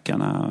av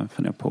läkarna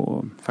funderar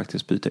på att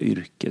faktiskt byta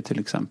yrke till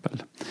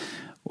exempel.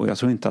 Och jag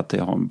tror inte att det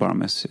har bara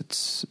med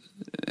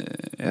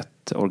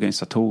ett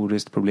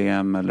organisatoriskt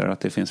problem eller att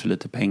det finns för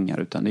lite pengar,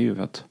 utan det är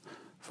ju att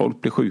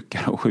folk blir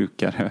sjukare och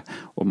sjukare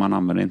och man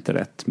använder inte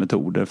rätt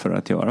metoder för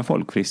att göra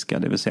folk friska.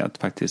 Det vill säga att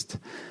faktiskt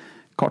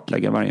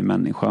kartlägga varje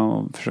människa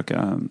och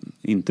försöka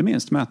inte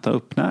minst mäta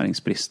upp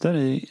näringsbrister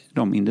i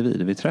de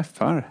individer vi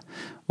träffar.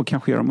 Och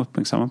kanske göra dem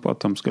uppmärksamma på att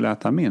de skulle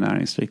äta mer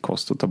näringsrik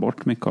kost och ta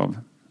bort mycket av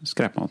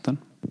skräpmaten.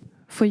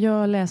 Får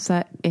jag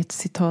läsa ett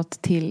citat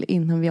till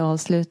innan vi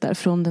avslutar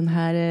från den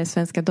här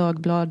Svenska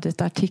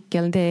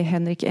Dagbladet-artikeln. Det är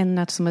Henrik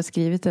Ennert som har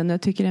skrivit den.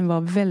 Jag tycker den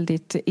var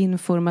väldigt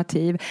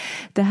informativ.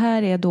 Det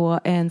här är då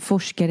en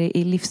forskare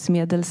i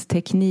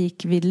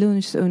livsmedelsteknik vid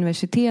Lunds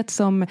universitet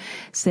som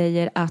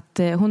säger att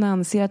hon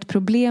anser att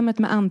problemet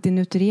med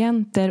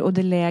antinutrienter och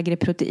det lägre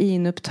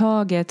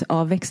proteinupptaget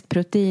av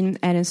växtprotein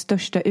är den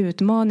största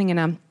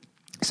utmaningarna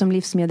som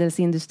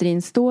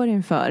livsmedelsindustrin står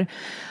inför.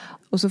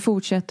 Och så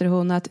fortsätter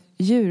hon att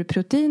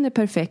djurprotein är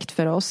perfekt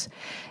för oss.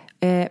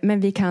 Men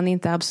vi kan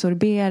inte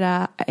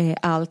absorbera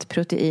allt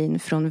protein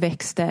från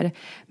växter.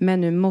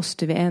 Men nu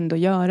måste vi ändå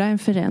göra en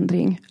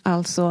förändring.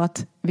 Alltså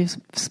att vi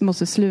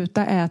måste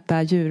sluta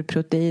äta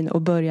djurprotein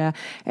och börja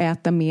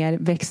äta mer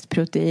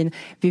växtprotein.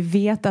 Vi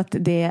vet att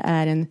det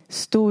är en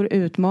stor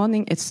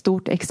utmaning, ett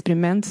stort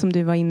experiment som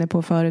du var inne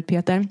på förut,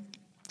 Peter.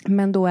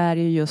 Men då är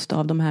det ju just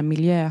av de här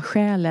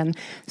miljöskälen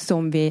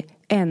som vi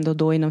ändå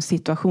då inom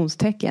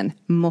situationstecken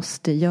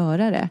måste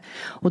göra det.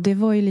 Och det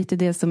var ju lite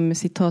det som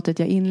citatet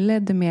jag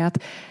inledde med, att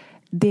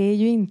det är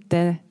ju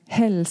inte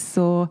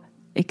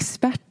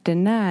hälsoexperter,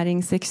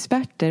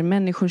 näringsexperter,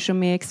 människor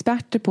som är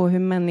experter på hur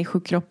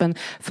människokroppen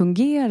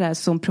fungerar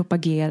som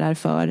propagerar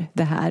för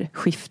det här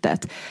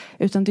skiftet.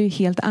 Utan det är ju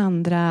helt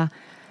andra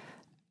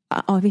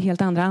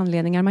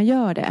anledningar man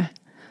gör det.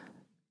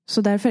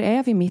 Så därför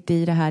är vi mitt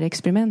i det här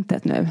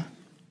experimentet nu.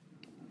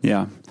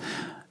 Ja,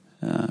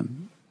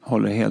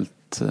 håller helt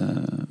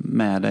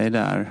med dig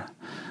där.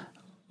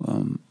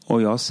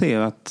 Och jag ser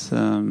att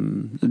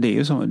det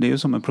är ju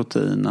som med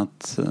protein,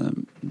 att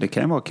det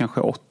kan vara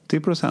kanske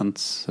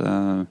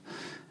 80%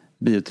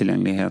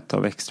 biotillgänglighet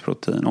av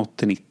växtprotein,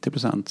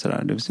 80-90%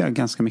 sådär. Det vill säga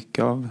ganska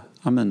mycket av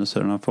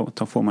aminosyrorna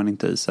får man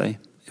inte i sig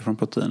från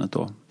proteinet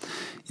då,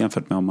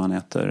 jämfört med om man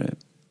äter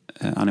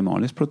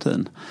animaliskt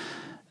protein.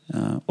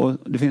 Och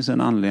det finns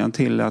en anledning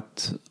till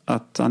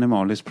att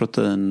animaliskt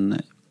protein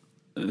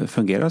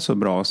fungerar så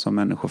bra som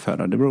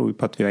människoföda. Det beror ju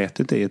på att vi har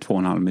ätit det i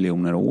 2,5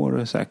 miljoner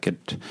år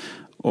säkert.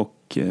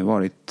 Och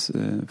varit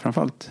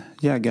framförallt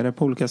jägare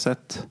på olika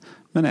sätt.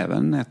 Men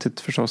även ätit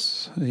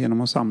förstås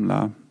genom att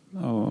samla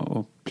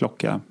och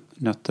plocka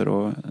nötter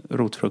och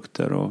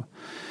rotfrukter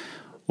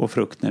och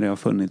frukt när det har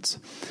funnits.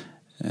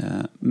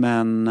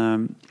 Men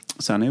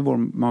sen är vår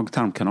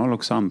mag-tarmkanal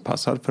också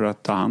anpassad för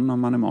att ta hand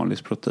om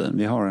animaliskt protein.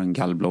 Vi har en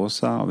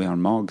gallblåsa och vi har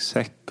en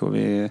magsäck och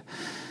vi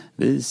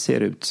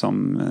ser ut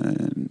som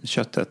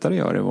köttätare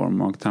gör i vår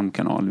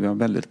mag-tarmkanal. Vi har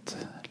väldigt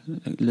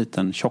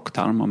liten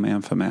tjocktarm om man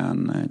jämför med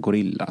en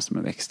gorilla som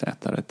är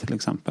växtätare till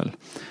exempel.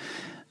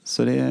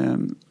 Så det är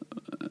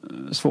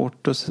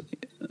svårt att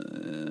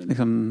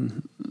liksom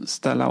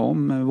ställa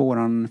om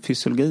våran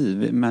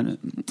fysiologi. Men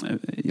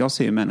jag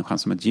ser ju människan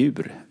som ett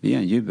djur. Vi är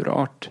en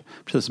djurart,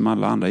 precis som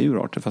alla andra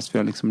djurarter, fast vi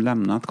har liksom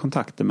lämnat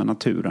kontakten med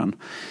naturen.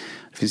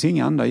 Det finns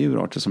inga andra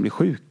djurarter som blir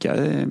sjuka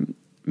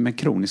med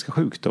kroniska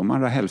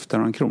sjukdomar.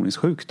 Hälften av en kronisk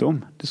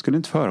sjukdom. Det skulle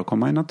inte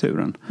förekomma i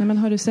naturen. Nej, men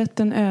har du sett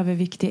en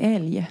överviktig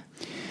älg?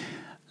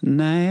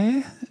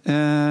 Nej,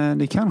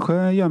 det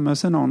kanske gömmer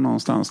sig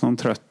någonstans, någon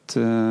trött.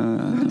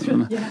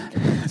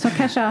 Som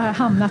kanske har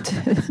hamnat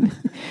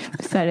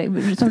så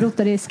här, som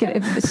rotar i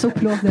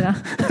soplådorna.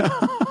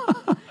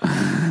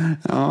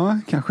 Ja,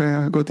 kanske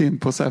jag har gått in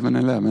på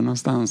 7-Eleven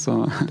någonstans.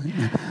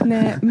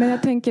 Nej, men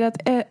jag tänker att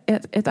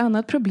ett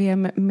annat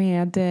problem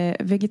med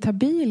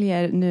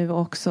vegetabilier nu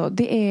också,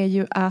 det är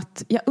ju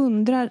att jag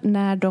undrar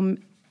när de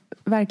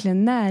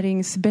verkligen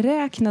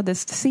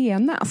näringsberäknades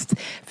senast?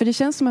 För det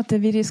känns som att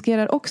vi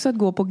riskerar också att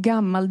gå på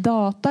gammal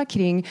data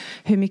kring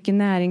hur mycket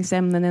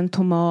näringsämnen en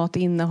tomat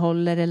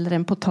innehåller eller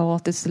en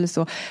potatis eller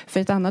så. För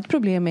ett annat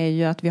problem är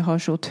ju att vi har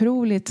så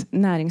otroligt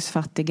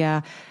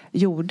näringsfattiga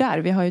jordar.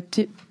 Vi har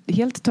ju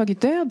helt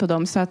tagit död på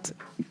dem, så att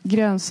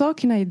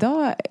grönsakerna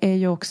idag är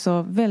ju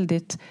också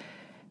väldigt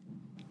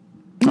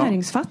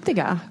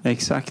näringsfattiga. Ja,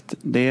 exakt.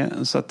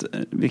 Så att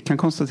vi kan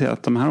konstatera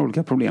att de här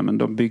olika problemen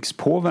de byggs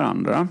på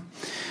varandra.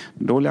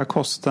 Dåliga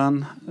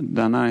kosten,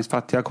 den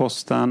näringsfattiga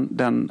kosten,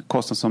 den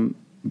kosten som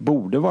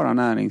borde vara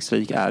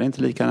näringsrik är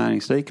inte lika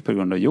näringsrik på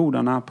grund av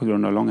jordarna, på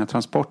grund av långa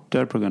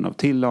transporter, på grund av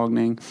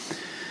tillagning.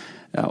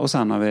 Och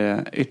sen har vi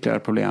ytterligare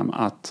problem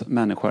att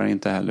människor är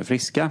inte heller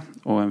friska.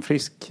 Och en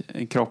frisk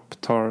kropp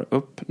tar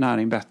upp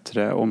näring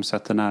bättre,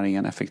 omsätter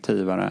näringen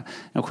effektivare.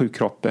 En sjuk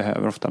kropp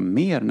behöver ofta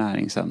mer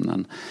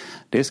näringsämnen.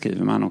 Det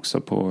skriver man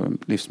också på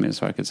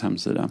Livsmedelsverkets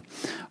hemsida.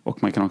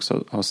 Och man kan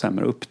också ha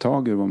sämre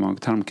upptag ur vår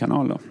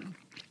mag-tarmkanal då.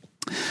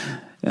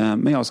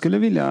 Men jag skulle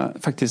vilja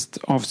faktiskt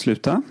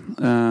avsluta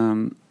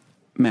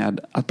med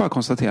att bara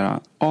konstatera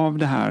av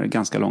det här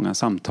ganska långa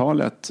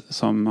samtalet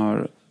som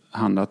har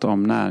handlat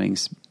om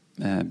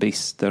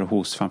näringsbrister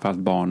hos framförallt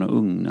barn och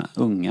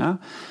unga.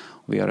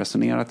 Och vi har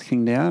resonerat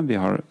kring det. Vi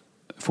har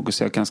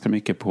fokuserat ganska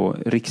mycket på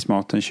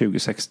riksmaten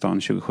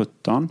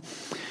 2016-2017.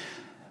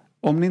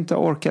 Om ni inte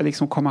orkar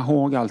liksom komma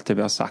ihåg allt det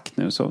vi har sagt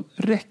nu, så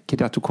räcker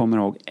det att du kommer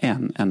ihåg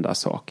en enda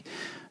sak.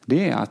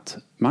 Det är att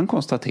man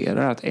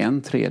konstaterar att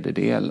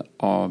 1/3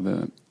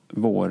 av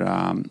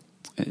våra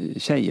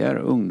tjejer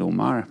och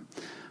ungdomar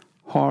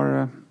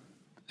har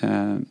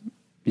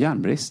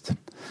järnbrist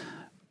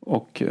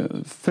och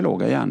för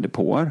låga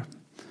järndepåer.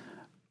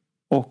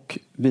 Och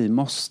vi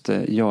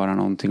måste göra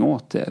någonting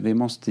åt det. Vi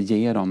måste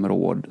ge dem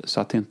råd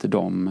så att inte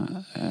de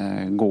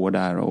går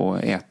där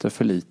och äter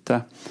för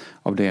lite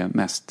av det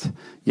mest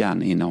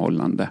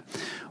järninnehållande.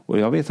 Och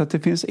jag vet att det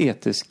finns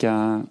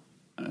etiska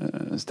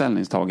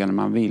ställningstaganden.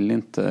 Man vill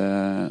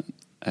inte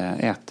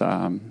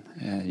äta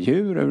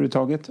djur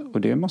överhuvudtaget,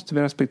 och det måste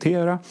vi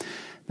respektera.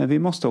 Men vi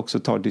måste också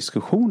ta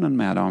diskussionen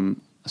med dem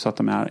så att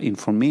de är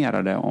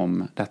informerade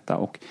om detta.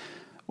 Och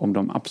om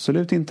de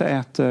absolut inte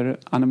äter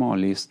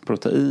animaliskt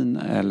protein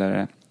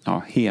eller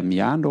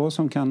hemjärn då,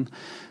 som kan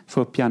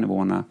få upp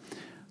järnnivåerna,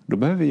 då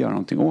behöver vi göra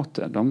någonting åt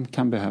det. De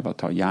kan behöva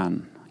ta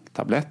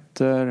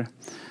järntabletter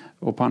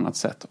och på annat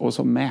sätt. Och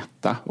så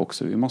mäta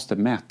också. Vi måste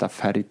mäta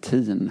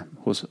ferritin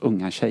hos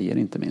unga tjejer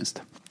inte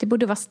minst. Det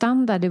borde vara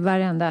standard i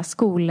varenda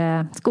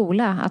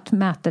skola att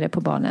mäta det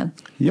på barnen.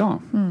 Ja,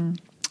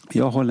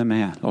 jag håller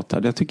med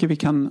Lotta. Jag tycker vi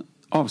kan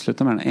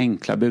avsluta med det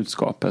enkla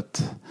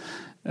budskapet.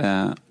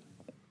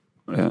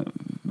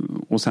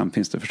 Och sen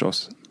finns det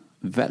förstås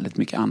väldigt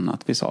mycket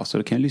annat vi sa. Så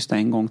du kan lyssna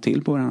en gång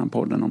till på den här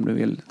podden om du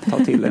vill ta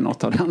till dig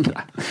något av det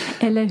andra.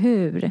 Eller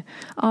hur?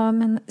 Ja,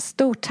 men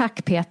stort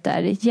tack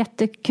Peter.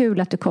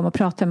 Jättekul att du kom och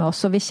pratade med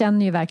oss. Och vi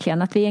känner ju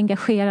verkligen att vi är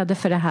engagerade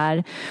för det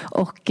här.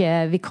 Och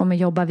vi kommer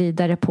jobba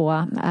vidare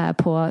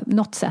på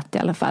något sätt i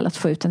alla fall att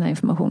få ut den här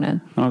informationen.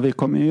 Ja, vi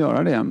kommer ju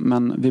göra det.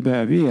 Men vi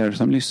behöver ju er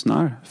som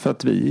lyssnar. För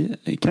att vi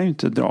kan ju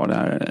inte dra det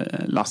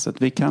här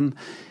lasset. Vi kan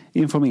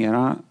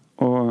informera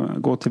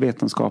och gå till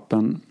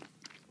vetenskapen,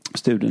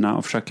 studierna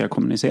och försöka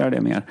kommunicera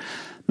det mer.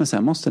 Men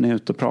sen måste ni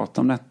ut och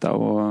prata om detta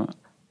och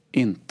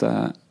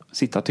inte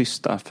sitta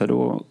tysta, för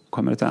då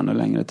kommer det ta ännu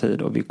längre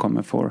tid och vi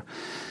kommer få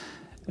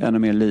ännu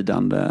mer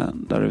lidande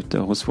där ute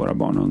hos våra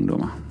barn och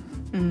ungdomar.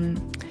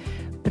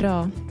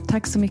 Bra.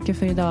 Tack så mycket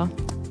för idag.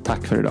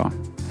 Tack för idag.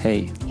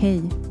 Hej.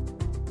 Hej.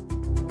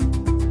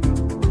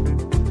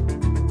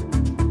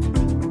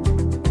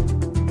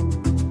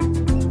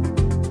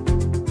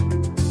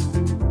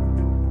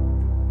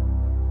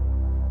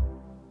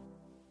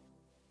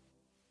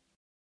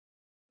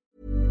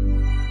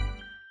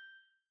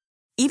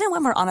 Even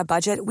when we're on a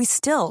budget, we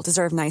still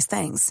deserve nice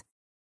things.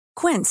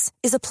 Quince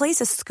is a place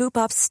to scoop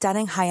up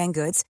stunning high-end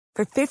goods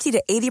for 50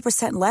 to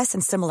 80% less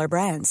than similar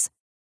brands.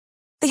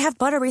 They have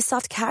buttery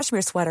soft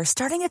cashmere sweaters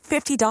starting at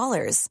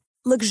 $50,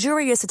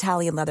 luxurious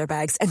Italian leather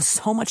bags, and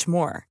so much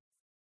more.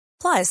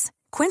 Plus,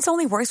 Quince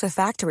only works with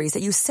factories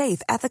that use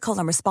safe, ethical,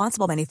 and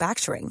responsible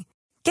manufacturing.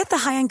 Get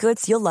the high-end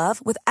goods you'll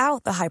love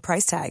without the high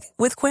price tag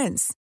with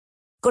Quince.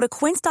 Go to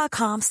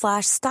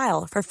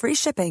quince.com/style for free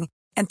shipping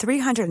and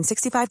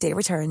 365-day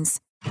returns.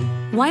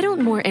 Why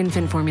don't more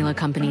infant formula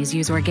companies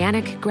use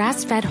organic,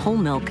 grass-fed whole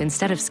milk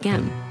instead of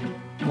skim?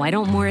 Why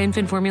don't more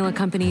infant formula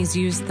companies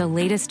use the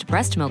latest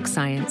breast milk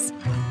science?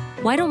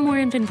 Why don't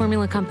more infant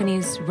formula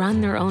companies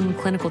run their own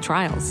clinical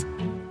trials?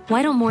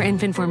 Why don't more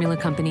infant formula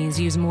companies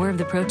use more of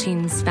the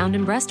proteins found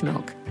in breast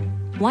milk?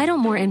 Why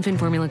don't more infant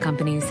formula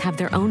companies have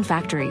their own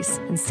factories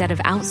instead of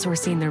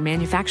outsourcing their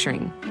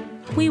manufacturing?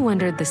 We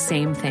wondered the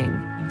same thing.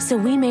 So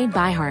we made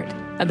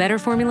ByHeart, a better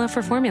formula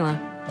for formula.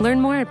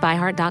 Learn more at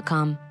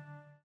byheart.com.